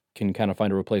and can kind of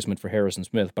find a replacement for Harrison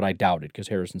Smith, but I doubt it because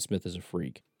Harrison Smith is a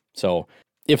freak. So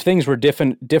if things were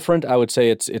different, I would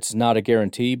say it's not a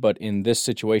guarantee, but in this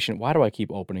situation, why do I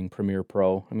keep opening Premiere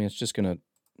Pro? I mean, it's just going to,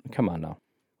 come on now.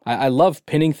 I love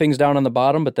pinning things down on the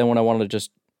bottom, but then when I want to just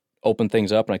open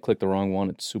things up and I click the wrong one,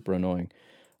 it's super annoying.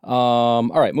 All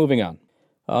right, moving on.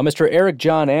 Mr. Eric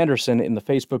John Anderson in the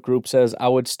Facebook group says, I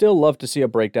would still love to see a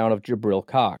breakdown of Jabril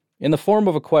Cox. In the form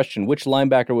of a question, which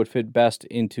linebacker would fit best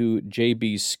into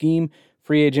JB's scheme,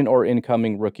 free agent or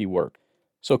incoming rookie work?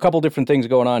 So a couple different things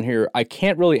going on here. I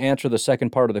can't really answer the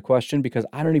second part of the question because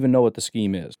I don't even know what the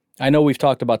scheme is. I know we've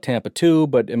talked about Tampa 2,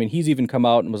 but I mean, he's even come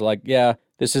out and was like, yeah,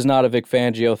 this is not a Vic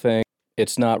Fangio thing.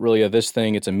 It's not really a this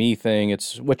thing, it's a me thing.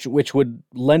 It's which would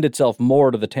lend itself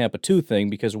more to the Tampa 2 thing,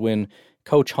 because when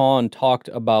Coach Hahn talked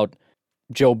about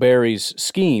Joe Barry's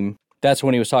scheme, that's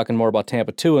when he was talking more about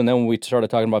Tampa 2. And then when we started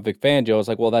talking about Vic Fangio, it's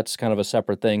like, well, that's kind of a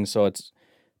separate thing. So it's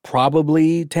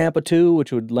probably Tampa 2,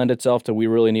 which would lend itself to we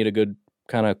really need a good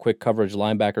kind of quick coverage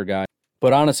linebacker guy.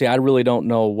 But honestly, I really don't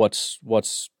know what's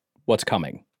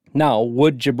coming. Now,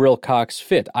 would Jabril Cox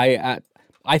fit? I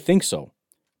think so.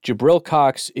 Jabril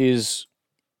Cox is,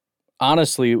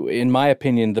 honestly, in my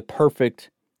opinion, the perfect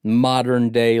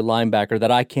modern-day linebacker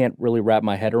that I can't really wrap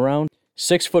my head around.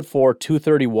 6'4",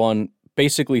 231,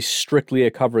 basically strictly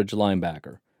a coverage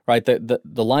linebacker, right? The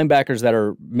linebackers that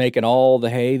are making all the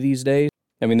hay these days,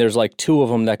 I mean, there's like 2 of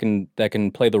them that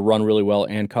can play the run really well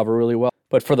and cover really well.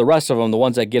 But for the rest of them, the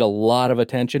ones that get a lot of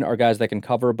attention are guys that can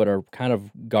cover but are kind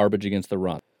of garbage against the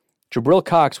run. Jabril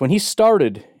Cox, when he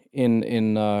started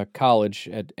in college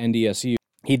at NDSU,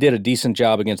 he did a decent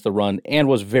job against the run and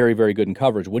was very, very good in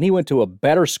coverage. When he went to a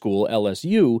better school,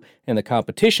 LSU, and the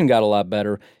competition got a lot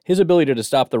better, his ability to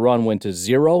stop the run went to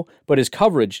 0, but his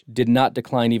coverage did not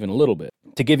decline even a little bit.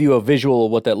 To give you a visual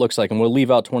of what that looks like, and we'll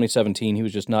leave out 2017, he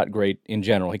was just not great in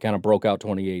general. He kind of broke out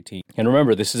 2018. And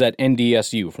remember, this is at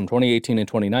NDSU. From 2018 and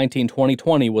 2019,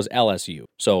 2020 was LSU.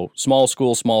 So small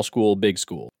school, big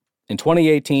school. In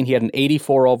 2018, he had an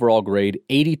 84 overall grade,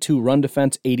 82 run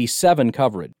defense, 87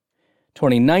 coverage.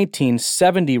 2019,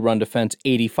 70 run defense,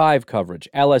 85 coverage.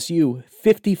 LSU,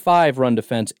 55 run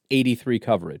defense, 83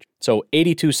 coverage. So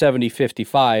 82, 70,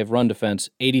 55 run defense,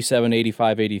 87,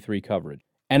 85, 83 coverage.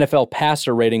 NFL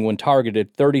passer rating when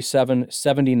targeted, 37,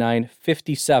 79,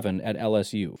 57 at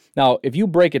LSU. Now, if you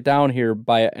break it down here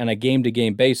on a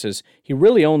game-to-game basis, he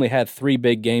really only had 3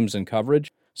 big games in coverage.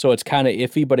 So it's kind of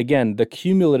iffy, but again, the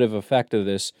cumulative effect of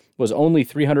this was only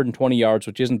 320 yards,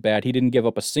 which isn't bad. He didn't give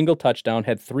up a single touchdown,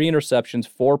 had 3 interceptions,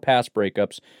 4 pass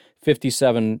breakups,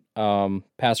 57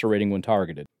 passer rating when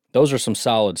targeted. Those are some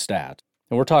solid stats.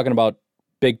 And we're talking about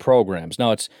big programs.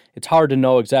 Now, it's hard to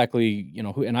know exactly,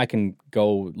 who, and I can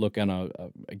go look on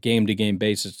a game-to-game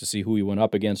basis to see who he went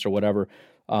up against or whatever.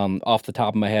 Off the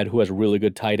top of my head, who has really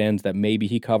good tight ends that maybe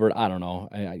he covered. I don't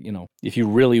know. If you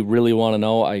really, really want to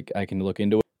know, I can look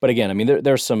into it. But again, I mean,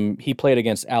 there's some, he played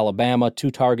against Alabama,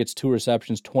 2 targets, 2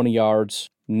 receptions, 20 yards,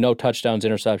 no touchdowns,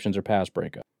 interceptions, or pass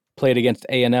breakup. Played against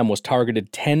A&M, was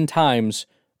targeted 10 times,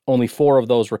 only 4 of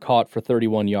those were caught for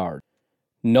 31 yards.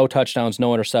 No touchdowns, no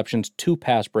interceptions, 2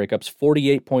 pass breakups,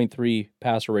 48.3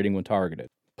 passer rating when targeted.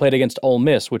 Played against Ole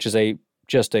Miss, which is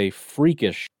just a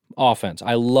freakish offense.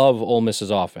 I love Ole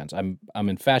Miss's offense. I'm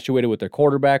infatuated with their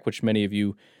quarterback, which many of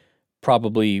you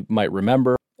probably might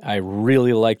remember. I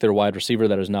really like their wide receiver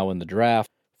that is now in the draft.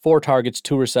 4 targets,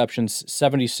 2 receptions,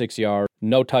 76 yards,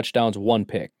 no touchdowns, 1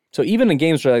 pick. So even in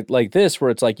games like this,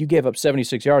 where it's like you gave up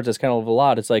 76 yards, that's kind of a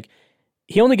lot. It's like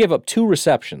he only gave up 2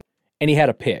 receptions, and he had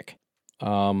a pick.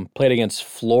 Played against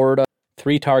Florida,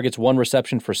 3 targets, 1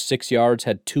 reception for 6 yards,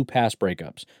 had 2 pass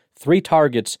breakups. 3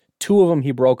 targets, 2 of them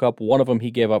he broke up, 1 of them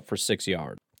he gave up for 6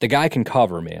 yards. The guy can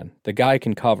cover, man. The guy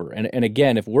can cover. And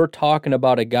again, if we're talking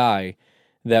about a guy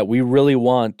that we really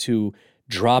want to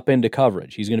drop into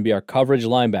coverage, he's going to be our coverage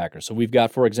linebacker. So we've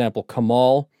got, for example,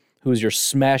 Kamal, who's your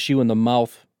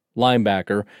smash-you-in-the-mouth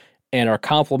linebacker, and our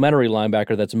complementary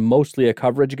linebacker that's mostly a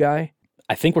coverage guy.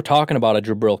 I think we're talking about a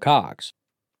Jabril Cox.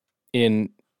 In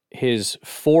his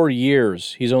 4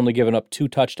 years, he's only given up 2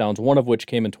 touchdowns, one of which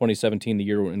came in 2017, the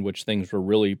year in which things were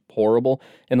really horrible.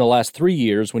 In the last 3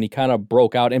 years, when he kind of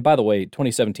broke out, and by the way,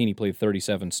 2017 he played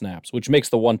 37 snaps, which makes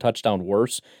the 1 touchdown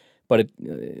worse, but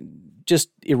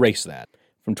just erase that.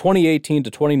 From 2018 to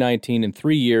 2019, in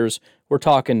 3 years, we're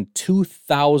talking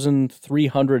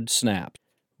 2,300 snaps.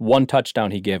 1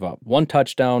 touchdown he gave up. 1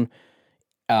 touchdown,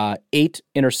 8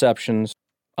 interceptions,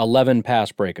 11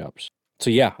 pass breakups. So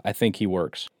yeah, I think he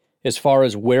works. As far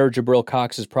as where Jabril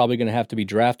Cox is probably going to have to be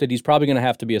drafted, he's probably going to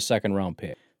have to be a second-round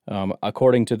pick.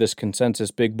 According to this consensus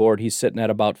big board, he's sitting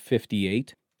at about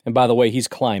 58. And by the way, he's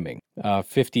climbing.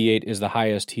 58 is the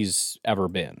highest he's ever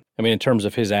been. I mean, in terms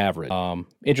of his average.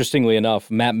 Interestingly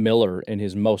enough, Matt Miller, in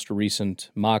his most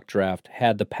recent mock draft,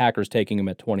 had the Packers taking him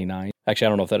at 29. Actually, I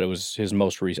don't know if that it was his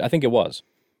most recent. I think it was.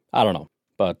 I don't know.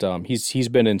 But he's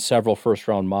been in several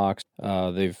first-round mocks.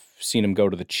 They've seen him go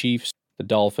to the Chiefs, the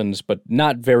Dolphins, but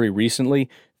not very recently.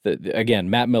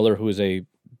 Again, Matt Miller, who is a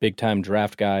big-time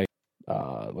draft guy,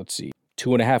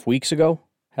 2.5 weeks ago,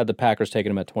 had the Packers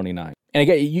taking him at 29. And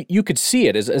again, you could see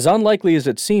it. As unlikely as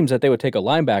it seems that they would take a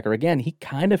linebacker, again, he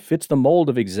kind of fits the mold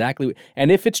of exactly. And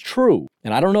if it's true,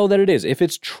 and I don't know that it is, if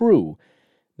it's true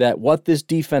that what this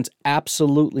defense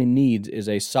absolutely needs is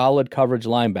a solid coverage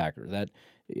linebacker, that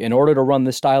In order to run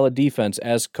this style of defense,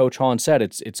 as Coach Hahn said,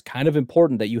 it's kind of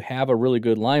important that you have a really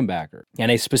good linebacker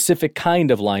and a specific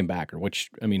kind of linebacker, which,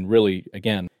 I mean, really,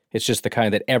 again, it's just the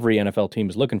kind that every NFL team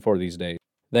is looking for these days.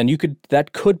 Then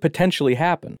that could potentially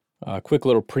happen. A quick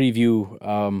little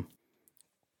preview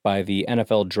by the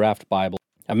NFL Draft Bible.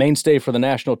 A mainstay for the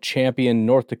national champion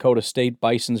North Dakota State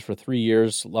Bisons for 3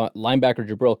 years, linebacker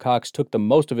Jabril Cox took the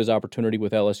most of his opportunity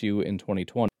with LSU in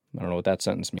 2020. I don't know what that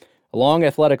sentence means. A long,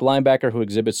 athletic linebacker who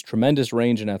exhibits tremendous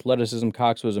range and athleticism,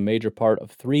 Cox was a major part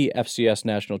of 3 FCS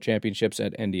national championships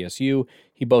at NDSU.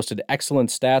 He boasted excellent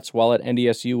stats while at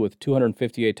NDSU with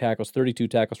 258 tackles, 32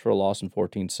 tackles for a loss, and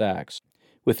 14 sacks.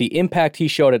 With the impact he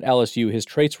showed at LSU, his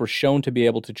traits were shown to be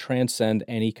able to transcend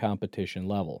any competition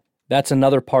level. That's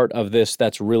another part of this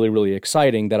that's really, really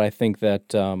exciting that I think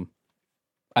that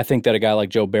a guy like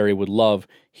Joe Barry would love.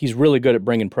 He's really good at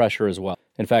bringing pressure as well.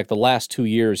 In fact, the last 2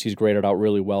 years, he's graded out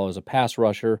really well as a pass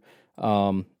rusher.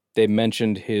 They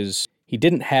mentioned he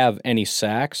didn't have any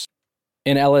sacks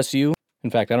in LSU. In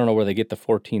fact, I don't know where they get the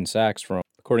 14 sacks from.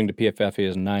 According to PFF, he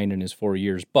has 9 in his 4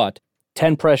 years, but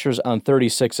 10 pressures on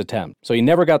 36 attempts. So he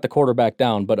never got the quarterback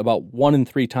down, but about 1 in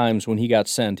 3 times when he got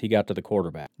sent, he got to the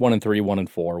quarterback. 1 in 3, 1 in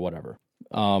 4, whatever.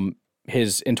 In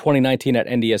 2019 at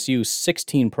NDSU,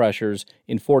 16 pressures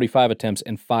in 45 attempts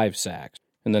and 5 sacks.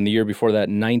 And then the year before that,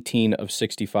 19 of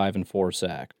 65 and 4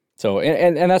 sacks. So,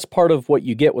 and that's part of what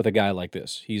you get with a guy like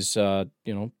this. He's, 6'4",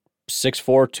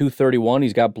 231.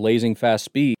 He's got blazing fast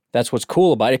speed. That's what's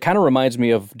cool about it. It kind of reminds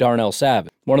me of Darnell Savage.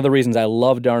 One of the reasons I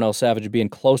love Darnell Savage being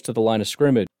close to the line of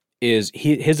scrimmage is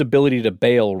his ability to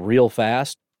bail real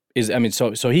fast.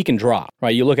 So he can drop,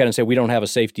 right? You look at it and say, we don't have a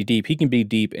safety deep. He can be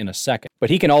deep in a second. But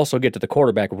he can also get to the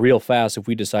quarterback real fast if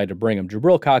we decide to bring him.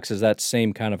 Jabril Cox is that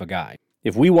same kind of a guy.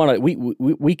 If we want to,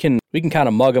 we can kind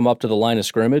of mug him up to the line of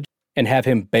scrimmage and have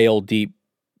him bail deep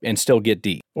and still get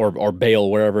deep, or bail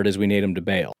wherever it is we need him to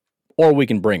bail. Or we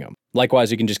can bring him.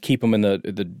 Likewise, you can just keep him in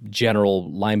the general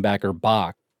linebacker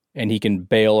box, and he can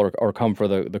bail or come for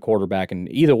the quarterback.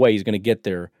 And either way, he's going to get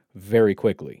there very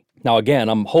quickly. Now, again,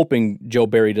 I'm hoping Joe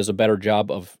Barry does a better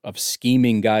job of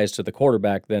scheming guys to the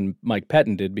quarterback than Mike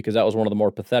Pettin did, because that was one of the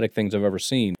more pathetic things I've ever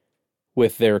seen,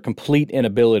 with their complete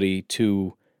inability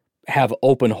to have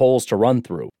open holes to run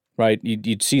through, right?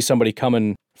 You'd see somebody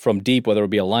coming from deep, whether it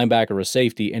be a linebacker or a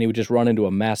safety, and he would just run into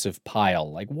a massive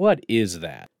pile. Like, what is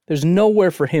that? There's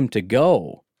nowhere for him to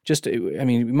go.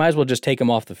 You might as well just take him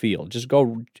off the field. Just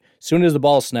go, as soon as the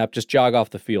ball snapped, just jog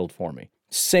off the field for me.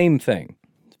 Same thing.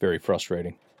 It's very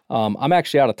frustrating. I'm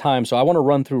actually out of time, so I want to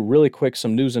run through really quick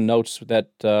some news and notes that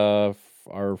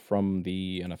are from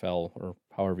the NFL, or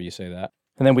however you say that.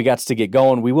 And then we got to get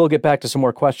going. We will get back to some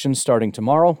more questions starting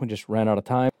tomorrow. We just ran out of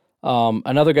time.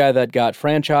 Another guy that got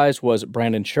franchised was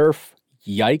Brandon Scherff.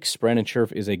 Yikes. Brandon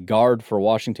Scherff is a guard for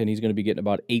Washington. He's going to be getting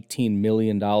about $18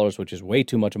 million, which is way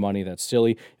too much money. That's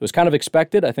silly. It was kind of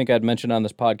expected. I think I'd mentioned on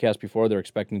this podcast before they're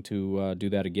expecting to do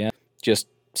that again. Just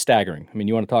staggering. I mean,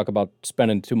 you want to talk about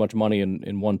spending too much money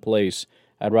in one place.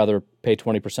 I'd rather pay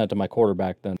 20% to my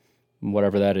quarterback than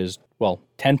whatever that is. Well,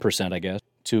 10%, I guess,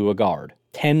 to a guard.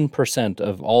 10%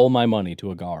 of all my money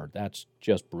to a guard. That's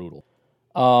just brutal.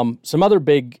 Some other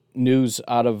big news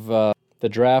out of the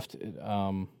draft.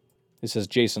 This is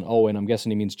Jason Owe. I'm guessing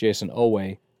he means Jason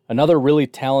Owe. Another really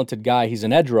talented guy. He's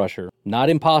an edge rusher. Not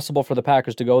impossible for the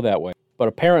Packers to go that way. But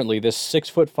apparently this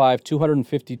 6'5",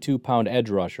 252-pound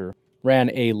edge rusher ran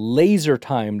a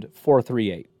laser-timed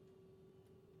 4.38.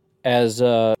 As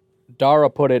Dara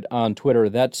put it on Twitter,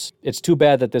 it's too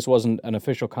bad that this wasn't an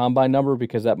official combine number,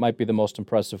 because that might be the most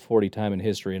impressive 40 time in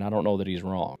history, and I don't know that he's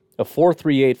wrong. A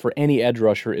 4.38 for any edge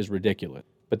rusher is ridiculous.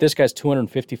 But this guy's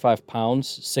 255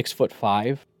 pounds,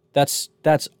 6'5".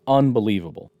 That's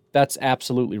unbelievable. That's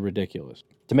absolutely ridiculous.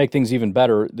 To make things even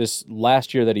better, this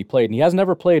last year that he played, and he has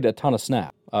never played a ton of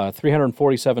snaps.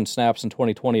 347 snaps in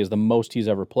 2020 is the most he's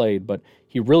ever played, but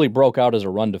he really broke out as a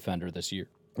run defender this year.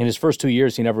 In his first 2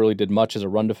 years, he never really did much as a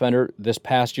run defender. This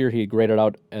past year, he graded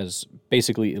out as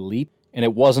basically elite, and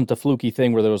it wasn't the fluky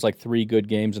thing where there was like 3 good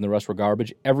games and the rest were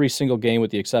garbage. Every single game,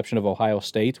 with the exception of Ohio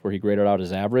State, where he graded out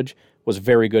as average, was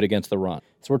very good against the run.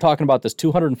 So we're talking about this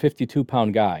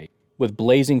 252-pound guy with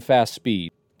blazing fast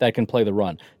speed that can play the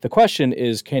run. The question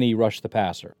is, can he rush the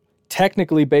passer?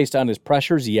 Technically, based on his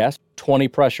pressures, yes. 20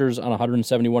 pressures on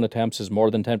 171 attempts is more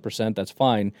than 10%. That's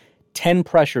fine. 10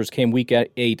 pressures came week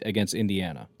 8 against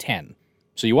Indiana. 10.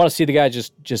 So you want to see the guy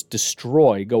just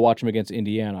destroy, go watch him against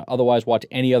Indiana. Otherwise, watch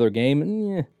any other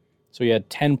game. So he had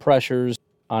 10 pressures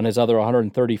on his other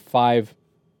 135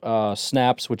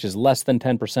 snaps, which is less than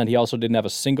 10%. He also didn't have a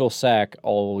single sack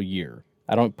all year.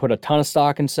 I don't put a ton of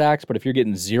stock in sacks, but if you're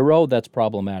getting 0, that's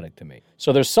problematic to me.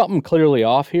 So there's something clearly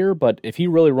off here, but if he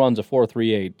really runs a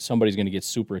 4.38, somebody's going to get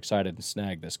super excited and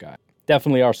snag this guy.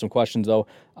 Definitely are some questions, though.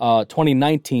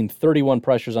 2019, 31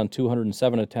 pressures on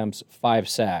 207 attempts, 5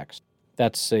 sacks.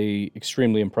 That's a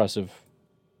extremely impressive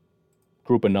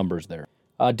group of numbers there.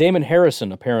 Damon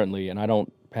Harrison, apparently, and I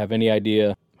don't have any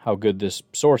idea how good this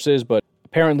source is, but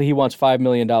apparently he wants $5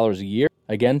 million a year.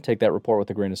 Again, take that report with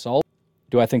a grain of salt.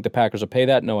 Do I think the Packers will pay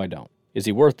that? No, I don't. Is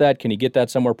he worth that? Can he get that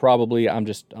somewhere? Probably. I'm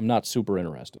not super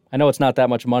interested. I know it's not that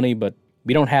much money, but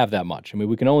we don't have that much. I mean,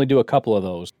 we can only do a couple of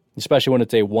those, especially when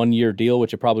it's a 1-year deal,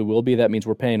 which it probably will be. That means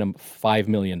we're paying him $5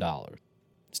 million.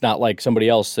 It's not like somebody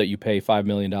else that you pay $5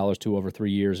 million to over 3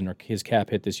 years and his cap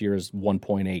hit this year is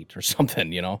 1.8 or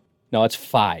something, you know? No, it's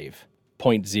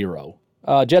 5.0.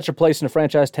 Jets are placing a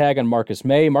franchise tag on Marcus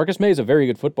May. Marcus May is a very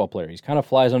good football player. He's kind of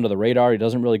flies under the radar. He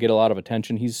doesn't really get a lot of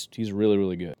attention. He's really,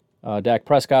 really good. Dak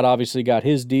Prescott obviously got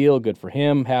his deal. Good for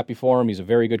him. Happy for him. He's a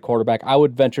very good quarterback. I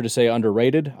would venture to say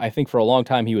underrated. I think for a long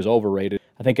time he was overrated.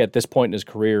 I think at this point in his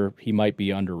career, he might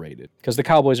be underrated because the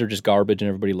Cowboys are just garbage and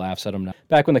everybody laughs at him now.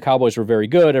 Back when the Cowboys were very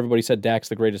good, everybody said Dak's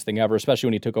the greatest thing ever, especially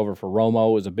when he took over for Romo.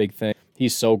 It was a big thing.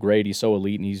 He's so great. He's so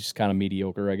elite, and he's just kind of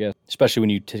mediocre, I guess, especially when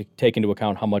you take into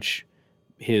account how much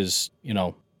his,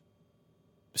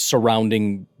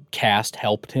 surrounding cast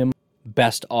helped him.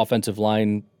 Best offensive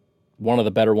line, one of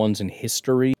the better ones in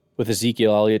history, with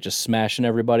Ezekiel Elliott just smashing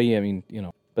everybody. I mean,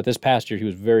 but this past year he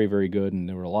was very, very good, and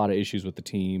there were a lot of issues with the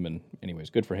team, and anyways,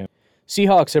 good for him.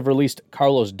 Seahawks have released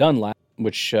Carlos Dunlap,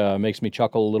 which makes me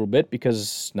chuckle a little bit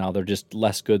because now they're just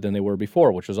less good than they were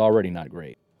before, which was already not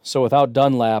great. So without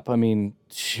Dunlap, I mean,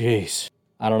 jeez,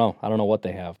 I don't know. I don't know what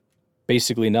they have.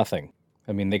 Basically nothing.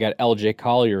 I mean, they got L.J.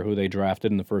 Collier, who they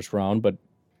drafted in the first round, but,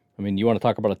 I mean, you want to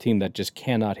talk about a team that just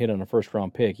cannot hit on a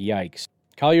first-round pick. Yikes.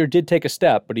 Collier did take a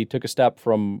step, but he took a step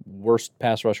from worst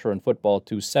pass rusher in football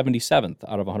to 77th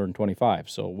out of 125,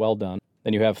 so well done.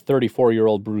 Then you have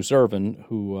 34-year-old Bruce Irvin,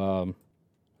 who,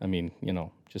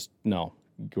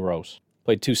 gross.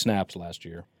 Played 2 snaps last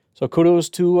year. So kudos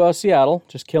to Seattle,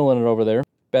 just killing it over there.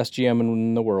 Best GM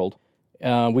in the world.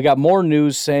 We got more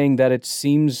news saying that it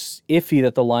seems iffy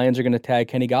that the Lions are going to tag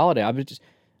Kenny Golladay.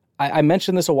 I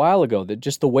mentioned this a while ago, that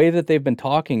just the way that they've been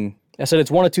talking, I said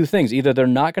it's one of two things. Either they're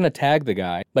not going to tag the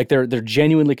guy, like they're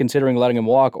genuinely considering letting him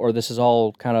walk, or this is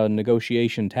all kind of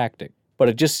negotiation tactic.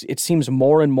 But it seems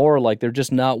more and more like they're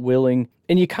just not willing,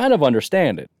 and you kind of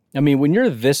understand it. I mean, when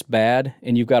you're this bad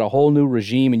and you've got a whole new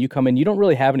regime and you come in, you don't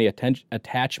really have any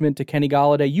attachment to Kenny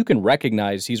Golladay. You can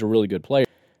recognize he's a really good player.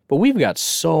 But we've got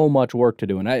so much work to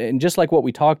do. And just like what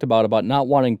we talked about not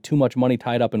wanting too much money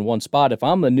tied up in one spot, if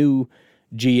I'm the new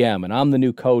GM and I'm the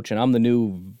new coach and I'm the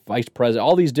new vice president,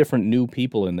 all these different new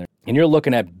people in there, and you're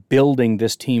looking at building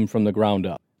this team from the ground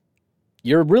up,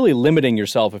 you're really limiting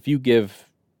yourself if you give,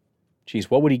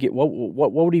 what would he get?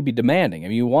 What would he be demanding? I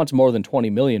mean, he wants more than $20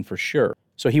 million for sure.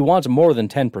 So he wants more than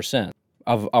 10%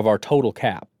 of our total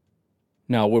cap.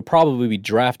 Now, we'll probably be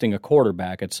drafting a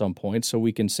quarterback at some point, so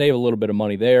we can save a little bit of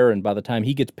money there, and by the time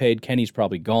he gets paid, Kenny's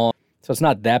probably gone. So it's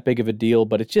not that big of a deal,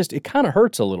 but it kind of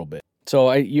hurts a little bit.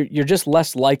 So you're just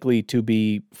less likely to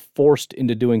be forced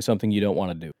into doing something you don't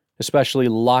want to do, especially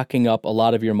locking up a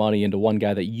lot of your money into one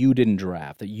guy that you didn't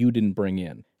draft, that you didn't bring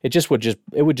in. It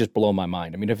would just blow my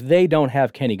mind. I mean, if they don't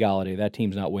have Kenny Golladay, that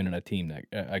team's not winning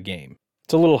a game.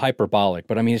 It's a little hyperbolic,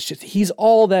 but I mean, he's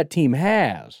all that team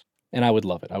has. And I would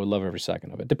love it. I would love every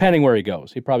second of it, depending where he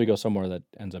goes. He'd probably go somewhere that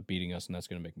ends up beating us, and that's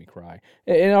going to make me cry.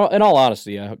 In all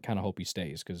honesty, I kind of hope he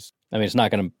stays because, I mean, it's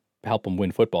not going to help him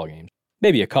win football games.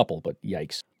 Maybe a couple, but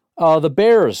yikes. The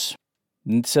Bears,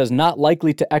 it says not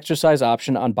likely to exercise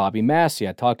option on Bobby Massey.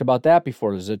 I talked about that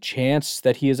before. There's a chance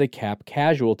that he is a cap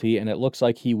casualty, and it looks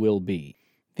like he will be.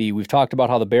 We've talked about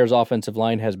how the Bears' offensive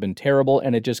line has been terrible,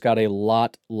 and it just got a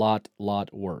lot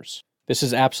worse. This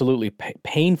is absolutely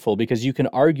painful because you can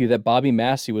argue that Bobby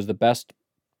Massey was the best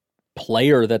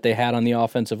player that they had on the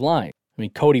offensive line. I mean,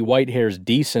 Cody Whitehair's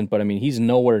decent, but I mean, he's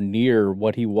nowhere near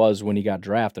what he was when he got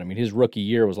drafted. I mean, his rookie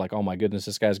year was like, oh my goodness,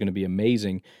 this guy's going to be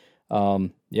amazing.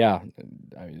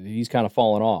 He's kind of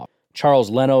fallen off. Charles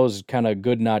Leno's kind of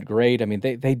good, not great. I mean,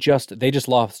 they just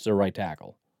lost their right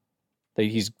tackle.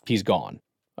 He's gone.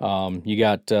 You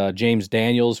got James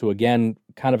Daniels, who again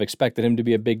kind of expected him to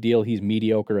be a big deal. He's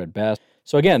mediocre at best.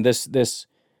 So again, this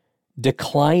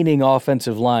declining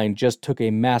offensive line just took a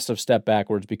massive step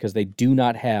backwards because they do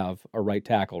not have a right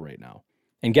tackle right now.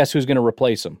 And guess who's going to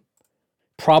replace him?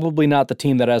 Probably not the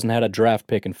team that hasn't had a draft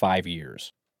pick in 5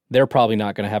 years. They're probably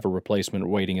not going to have a replacement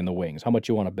waiting in the wings. How much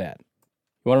you want to bet?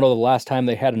 You want to know the last time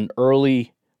they had an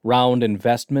early round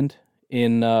investment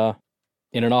in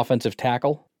in an offensive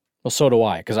tackle? Well, so do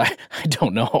I, because I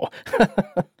don't know.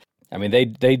 I mean,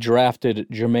 they drafted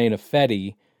Germain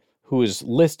Ifedi, who is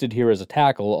listed here as a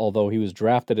tackle, although he was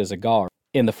drafted as a guard,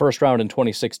 in the first round in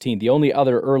 2016. The only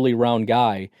other early round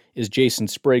guy is Jason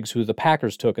Spriggs, who the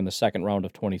Packers took in the second round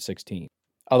of 2016.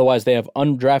 Otherwise, they have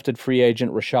undrafted free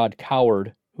agent Rashad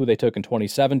Coward, who they took in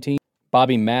 2017.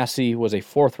 Bobby Massey was a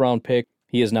 4th-round pick.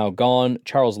 He is now gone.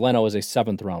 Charles Leno is a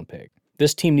 7th-round pick.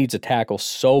 This team needs a tackle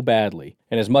so badly.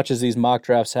 And as much as these mock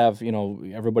drafts have,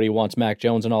 everybody wants Mac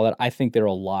Jones and all that, I think they're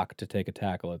a lock to take a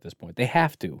tackle at this point. They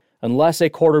have to, unless a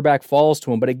quarterback falls to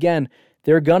them. But again,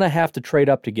 they're going to have to trade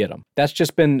up to get them. That's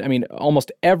just been,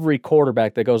 almost every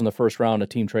quarterback that goes in the first round, a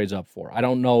team trades up for. I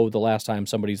don't know the last time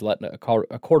somebody's letting a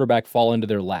quarterback fall into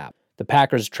their lap. The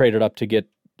Packers traded up to get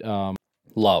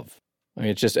Love.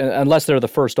 It's just, unless they're the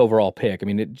first overall pick.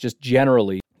 It just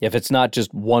generally, if it's not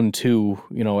just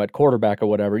 1-2, at quarterback or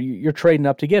whatever, you're trading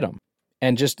up to get them.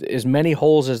 And just as many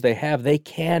holes as they have, they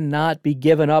cannot be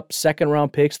giving up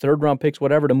second-round picks, third-round picks,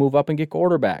 whatever, to move up and get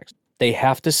quarterbacks. They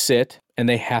have to sit, and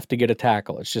they have to get a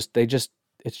tackle. It's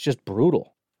just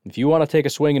brutal. If you want to take a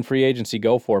swing in free agency,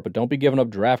 go for it, but don't be giving up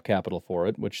draft capital for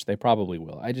it, which they probably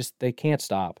will. They can't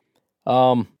stop.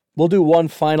 We'll do one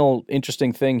final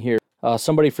interesting thing here.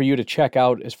 Somebody for you to check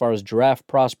out as far as draft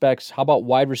prospects. How about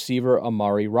wide receiver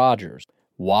Amari Rodgers?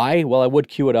 Why? Well, I would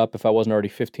cue it up if I wasn't already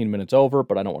 15 minutes over,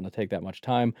 but I don't want to take that much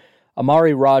time.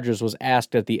 Amari Rodgers was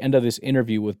asked at the end of this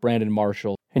interview with Brandon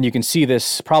Marshall, and you can see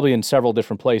this probably in several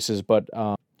different places, but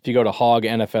if you go to Hogg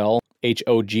NFL,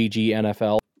 Hogg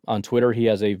NFL, on Twitter, he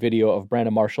has a video of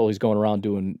Brandon Marshall. He's going around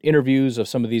doing interviews of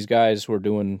some of these guys who are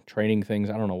doing training things.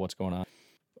 I don't know what's going on.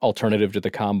 Alternative to the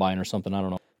combine or something, I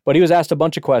don't know. But he was asked a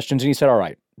bunch of questions, and he said, all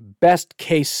right, best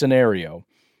case scenario,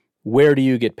 where do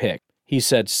you get picked? He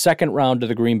said, 2nd round to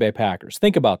the Green Bay Packers.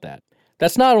 Think about that.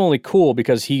 That's not only cool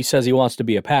because he says he wants to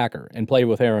be a Packer and play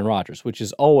with Aaron Rodgers, which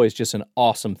is always just an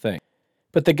awesome thing.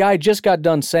 But the guy just got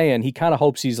done saying he kind of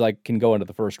hopes he's can go into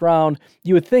the 1st round.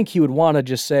 You would think he would want to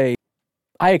just say,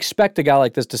 I expect a guy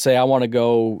like this to say, I want to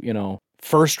go,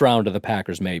 1st round to the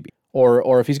Packers maybe.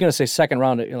 Or if he's going to say 2nd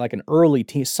round, like an early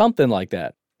team, something like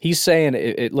that. He's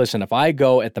saying, listen, if I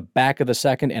go at the back of the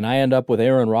 2nd and I end up with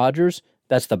Aaron Rodgers,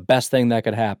 that's the best thing that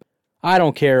could happen. I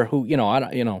don't care who,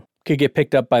 could get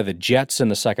picked up by the Jets in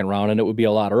the 2nd round and it would be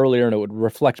a lot earlier and it would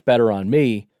reflect better on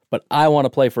me, but I want to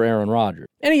play for Aaron Rodgers.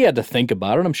 And he had to think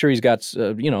about it. I'm sure he's got,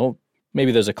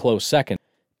 maybe there's a close second,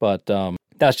 but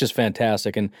that's just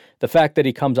fantastic. And the fact that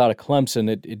he comes out of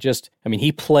Clemson,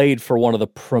 he played for one of the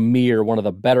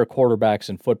better quarterbacks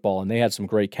in football, and they had some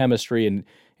great chemistry, and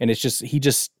it's just,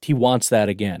 he wants that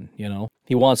again,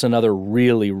 He wants another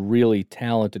really, really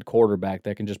talented quarterback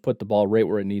that can just put the ball right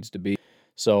where it needs to be.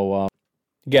 So,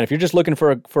 again, if you're just looking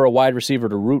for a wide receiver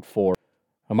to root for,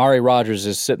 Amari Rodgers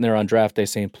is sitting there on draft day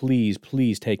saying, please,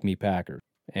 please take me Packers.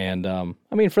 And,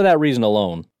 for that reason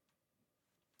alone,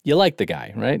 you like the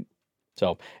guy, right?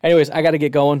 So, anyways, I got to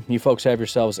get going. You folks have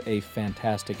yourselves a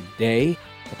fantastic day.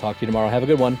 I'll talk to you tomorrow. Have a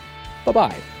good one.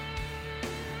 Bye-bye.